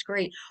too. That's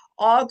great.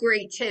 All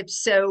great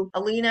tips. So,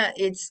 Alina,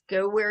 it's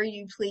go where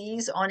you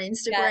please on Yes.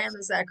 Instagram.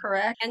 Is that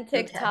correct? And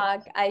Okay.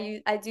 TikTok.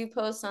 I do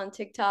post on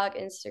TikTok,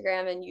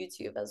 Instagram, and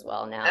YouTube as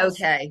well now. So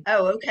Okay.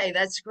 Oh, okay.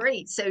 That's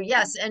great. So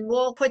yes, and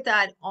we'll put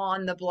that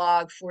on the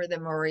blog for the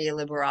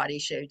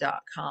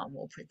marialiberati.show.com.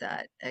 We'll put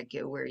that at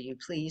Go Where You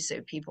Please so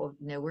people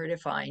know where to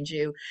find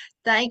you.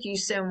 Thank you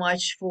so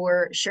much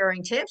for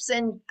sharing tips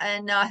and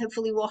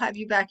hopefully we'll have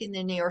you back in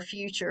the near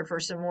future for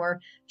some more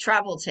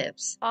travel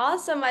tips.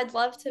 awesome. I'd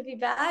love to be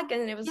back,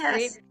 and it was great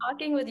Yes,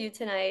 talking with you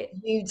tonight.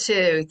 you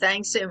too.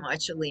 Thanks so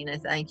much, Alina.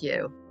 Thank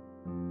you.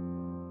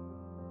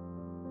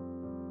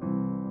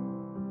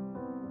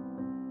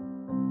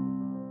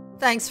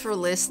 Thanks for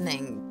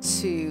listening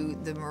to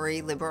the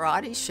Marie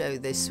Liberati Show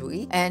this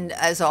week. And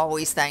as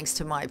always, thanks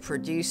to my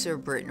producer,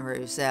 Britton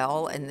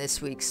Roselle, and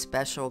this week's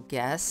special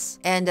guests.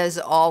 And as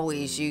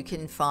always, you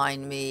can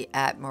find me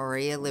at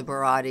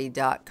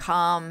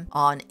marialiberati.com,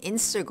 on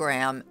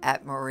Instagram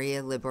at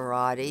Maria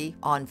Liberati,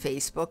 on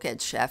Facebook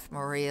at Chef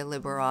Maria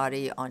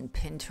Liberati, on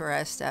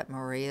Pinterest at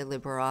Maria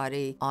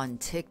Liberati, on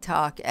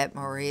TikTok at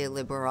Maria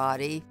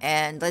Liberati.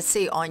 And let's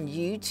see, on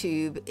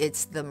YouTube,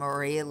 it's the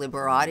Maria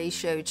Liberati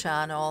Show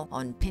channel.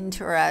 On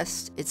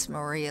Pinterest, it's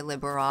Maria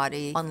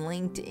Liberati. On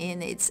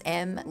LinkedIn, it's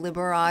M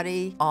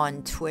Liberati.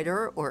 On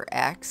Twitter or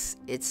X,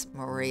 it's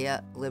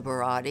Maria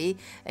Liberati.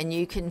 And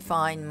you can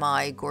find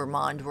my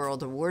Gourmand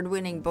World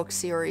Award-winning book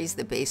series,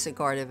 The Basic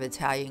Art of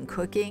Italian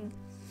Cooking,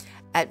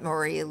 at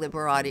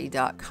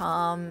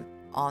marialiberati.com,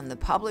 on the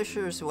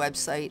publisher's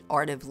website,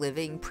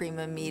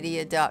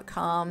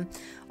 artoflivingprimamedia.com,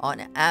 on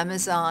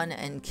Amazon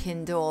and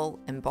Kindle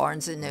and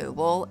Barnes &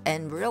 Noble,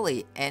 and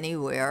really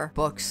anywhere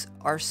books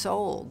are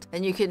sold.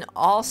 And you can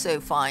also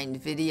find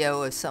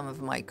video of some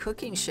of my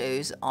cooking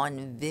shows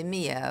on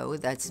Vimeo.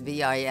 That's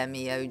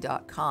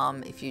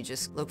vimeo.com. If you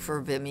just look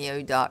for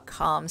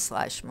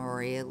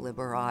vimeo.com/Maria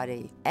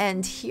Liberati.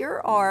 And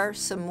here are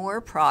some more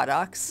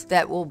products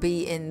that will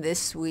be in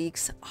this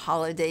week's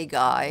holiday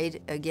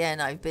guide. Again,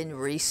 I've been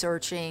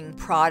researching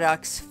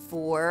products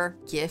for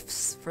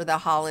gifts for the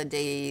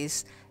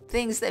holidays,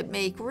 things that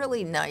make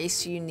really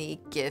nice,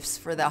 unique gifts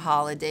for the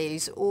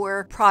holidays,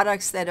 or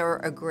products that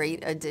are a great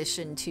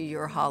addition to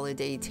your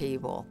holiday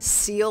table.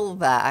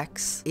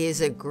 Sealvax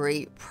is a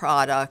great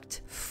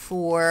product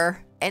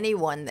for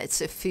anyone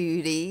that's a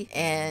foodie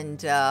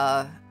and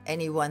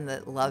anyone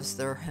that loves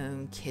their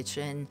home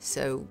kitchen.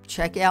 So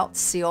check out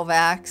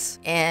Sealvax.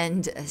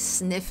 And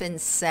Sniff and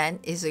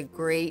Scent is a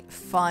great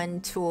fun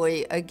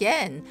toy,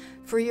 again,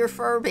 for your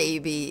fur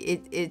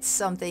baby. It's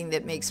something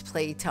that makes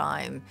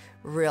playtime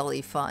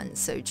really fun.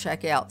 So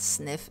check out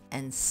Sniff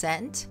and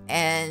Scent.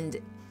 And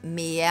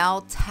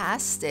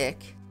Meowtastic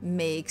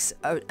makes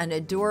an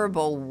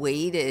adorable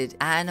weighted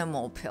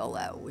animal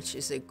pillow, which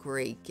is a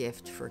great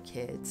gift for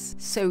kids.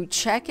 So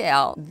check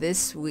out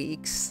this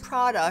week's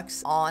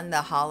products on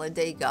the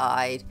holiday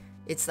guide.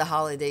 It's the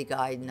holiday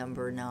guide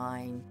number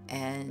 9,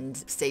 and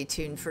stay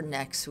tuned for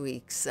next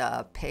week's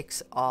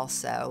picks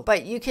also.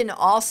 But you can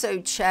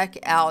also check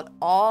out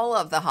all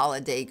of the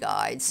holiday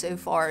guides. So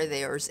far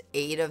there's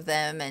 8 of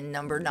them, and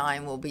number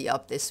 9 will be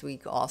up this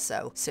week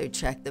also. So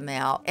check them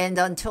out. And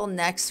until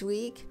next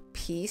week,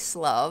 peace,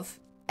 love,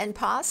 and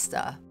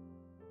pasta.